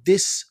what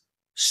this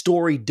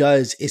story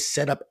does is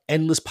set up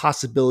endless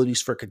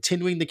possibilities for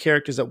continuing the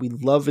characters that we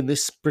love in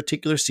this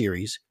particular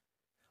series,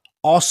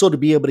 also to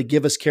be able to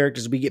give us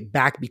characters we get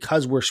back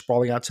because we're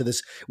sprawling out to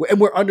this and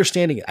we're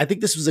understanding it. I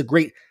think this was a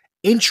great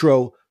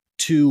intro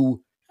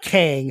to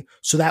Kang,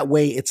 so that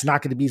way it's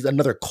not going to be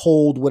another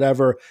cold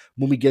whatever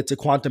when we get to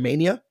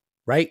Quantumania,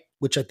 right?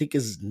 Which I think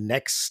is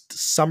next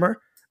summer.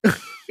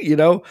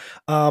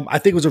 I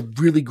think it was a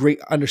really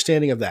great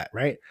understanding of that,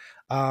 right?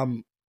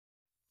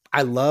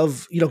 I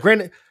love,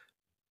 granted,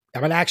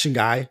 I'm an action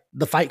guy.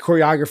 The fight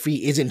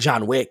choreography isn't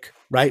John Wick,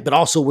 right? But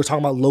also we're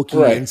talking about Loki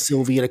and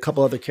Sylvie and a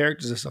couple other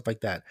characters and stuff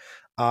like that.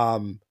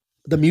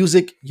 The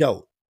music,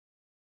 the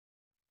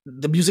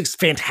music's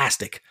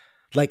fantastic.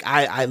 Like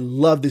I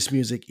love this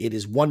music. It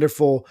is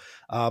wonderful.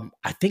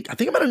 I think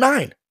I'm at a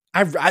 9.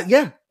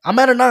 I'm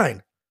at a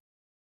 9.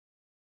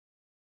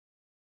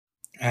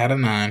 At a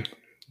 9.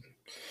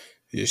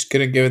 You're just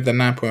gonna give it the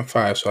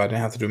 9.5, so I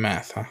didn't have to do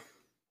math, huh?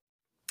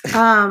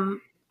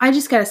 I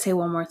just gotta say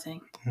one more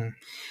thing.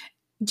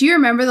 Do you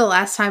remember the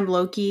last time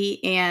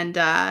Loki and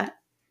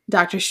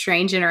Doctor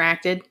Strange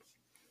interacted?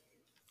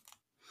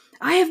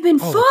 I have been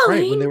falling for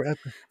 30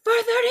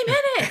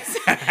 minutes.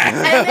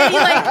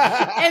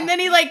 and then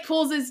he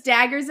pulls his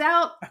daggers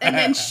out and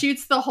then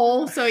shoots the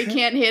hole so he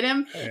can't hit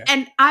him. Yeah.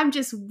 And I'm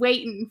just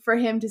waiting for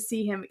him to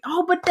see him.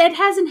 Oh, but that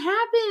hasn't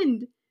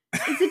happened.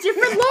 It's a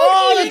different Loki.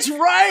 Oh, that's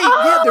right.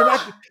 Oh.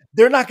 Yeah,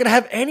 they're not going to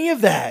have any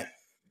of that.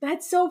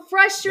 That's so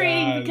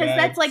frustrating because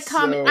that's like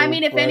common. I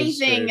mean, if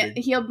anything,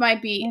 he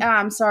might be,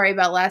 I'm sorry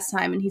about last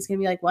time. And he's going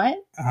to be like, what?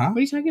 Uh-huh. What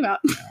are you talking about?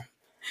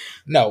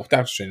 No,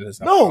 Doctor Strange does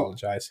not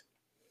apologize.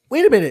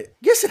 Wait a minute.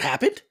 Yes, it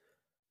happened.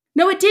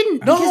 No, it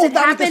didn't. Because it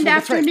happened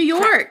after New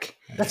York.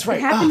 That's right.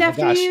 It happened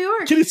after New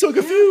York. Getting so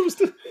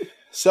confused.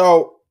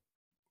 So,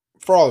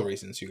 for all the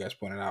reasons you guys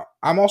pointed out,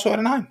 I'm also at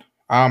a 9.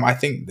 I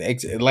think,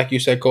 like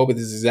you said, Kobe,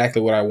 this is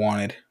exactly what I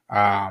wanted.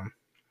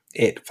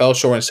 It fell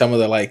short in some of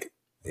the,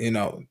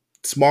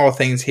 small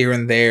things here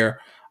and there.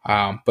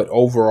 But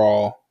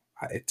overall,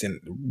 it's a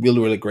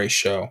really, really great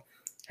show.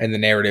 And the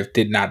narrative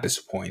did not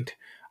disappoint.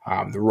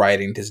 The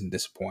writing doesn't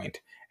disappoint.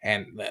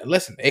 And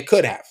listen, it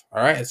could have.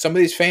 All right. Some of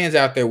these fans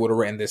out there would have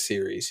written this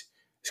series.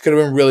 This could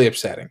have been really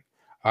upsetting.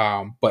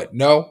 But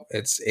no,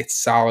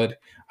 it's solid.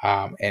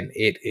 And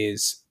it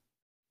is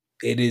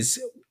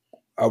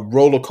a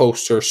roller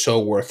coaster so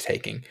worth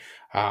taking.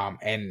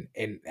 And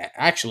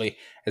actually,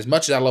 as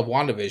much as I love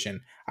WandaVision,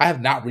 I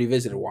have not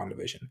revisited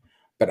WandaVision,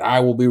 but I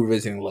will be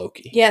revisiting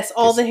Loki. Yes,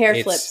 all the hair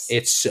flips.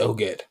 It's so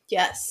good.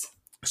 Yes.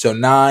 So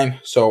 9.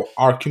 So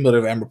our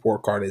cumulative M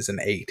report card is an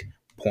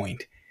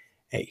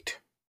 8.8.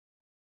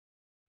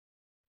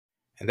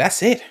 And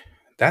that's it.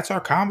 That's our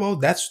combo.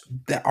 That's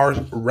our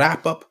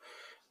wrap up.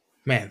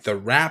 Man, the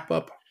wrap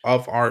up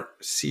of our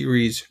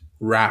series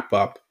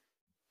wrap-up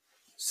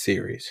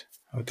series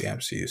of the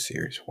MCU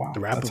series. Wow. The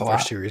wrap-up of our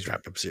series,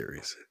 wrap-up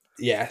series.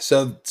 Yeah,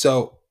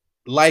 so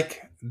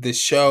like the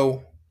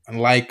show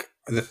and like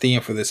the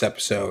theme for this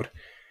episode,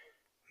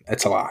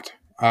 it's a lot.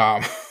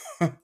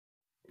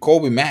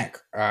 Colby Mack,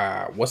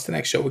 what's the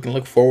next show we can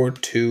look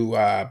forward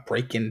to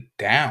breaking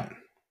down?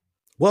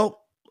 Well,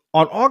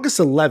 on August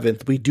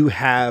 11th, we do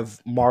have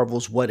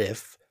Marvel's What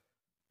If,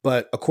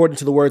 but according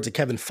to the words of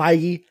Kevin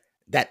Feige,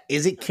 that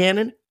isn't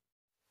canon.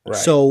 Right.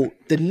 So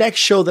the next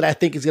show that I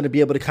think is going to be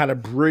able to kind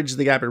of bridge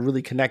the gap and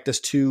really connect us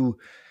to,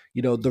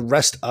 the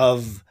rest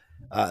of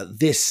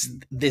this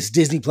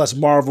Disney Plus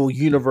Marvel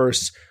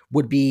universe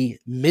would be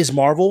Ms.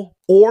 Marvel,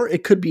 or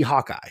it could be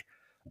Hawkeye.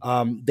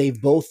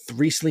 They've both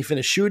recently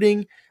finished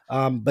shooting,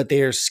 but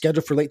they are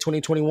scheduled for late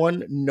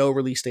 2021. No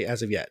release date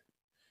as of yet.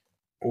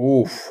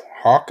 Oof,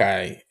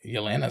 Hawkeye,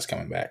 Yelena's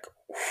coming back.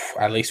 Oof,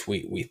 at least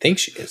we think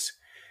she is.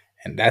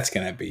 And that's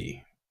going to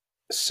be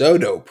so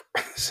dope.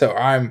 So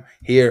I'm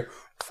here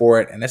for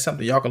it. And that's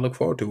something y'all can look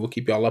forward to. We'll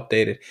keep y'all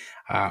updated.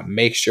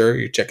 Make sure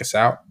you check us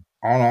out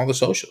on all the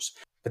socials.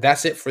 But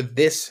that's it for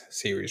this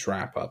series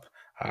wrap up.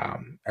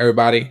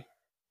 Everybody,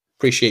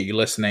 appreciate you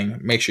listening.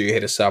 Make sure you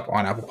hit us up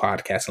on Apple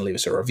Podcasts and leave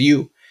us a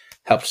review.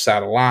 Helps us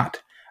out a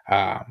lot.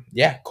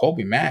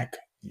 Colby Mack,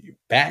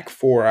 back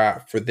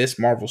for this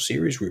Marvel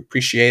series. We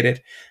appreciate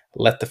it.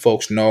 Let the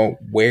folks know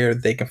where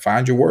they can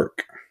find your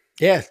work.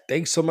 Yeah,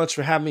 thanks so much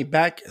for having me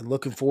back and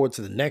looking forward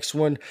to the next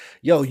one.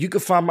 Yo, you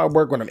can find my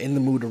work when I'm in the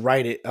mood to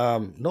write it.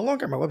 No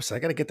longer on my website. I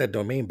got to get that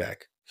domain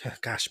back.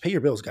 Gosh, pay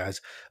your bills,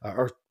 guys.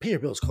 Or pay your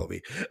bills,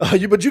 Colby.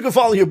 But you can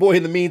follow your boy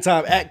in the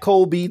meantime at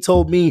Colby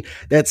Told Me.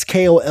 That's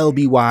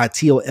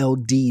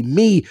KOLBYTOLD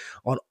me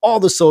on all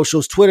the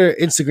socials, Twitter,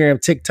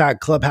 Instagram, TikTok,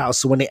 Clubhouse.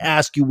 So when they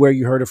ask you where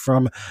you heard it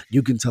from,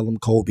 you can tell them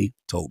Colby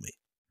told me.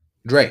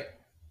 Dre,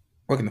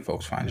 where can the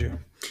folks find you?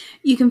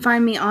 You can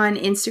find me on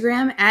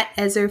Instagram at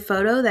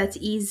EzerPhoto. That's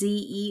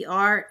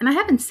EZER. And I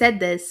haven't said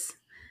this,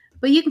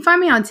 but you can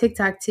find me on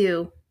TikTok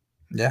too.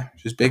 Yeah,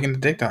 just big into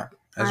TikTok.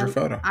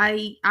 EzerPhoto.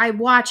 I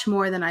watch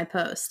more than I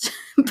post.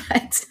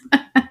 But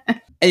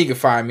and you can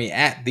find me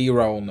at The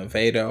Raul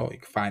Nevado. You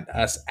can find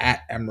us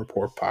at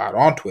MReportPod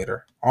on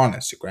Twitter, on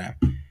Instagram.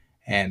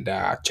 And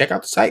check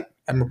out the site,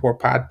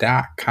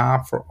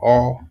 mreportpod.com, for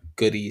all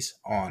goodies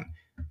on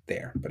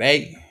there. But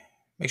hey,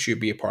 make sure you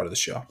be a part of the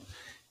show.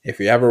 If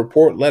you have a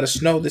report, let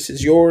us know. This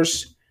is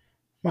yours,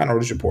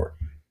 Minorities Report.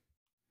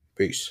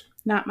 Peace.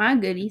 Not my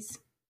goodies.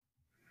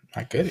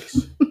 My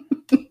goodies.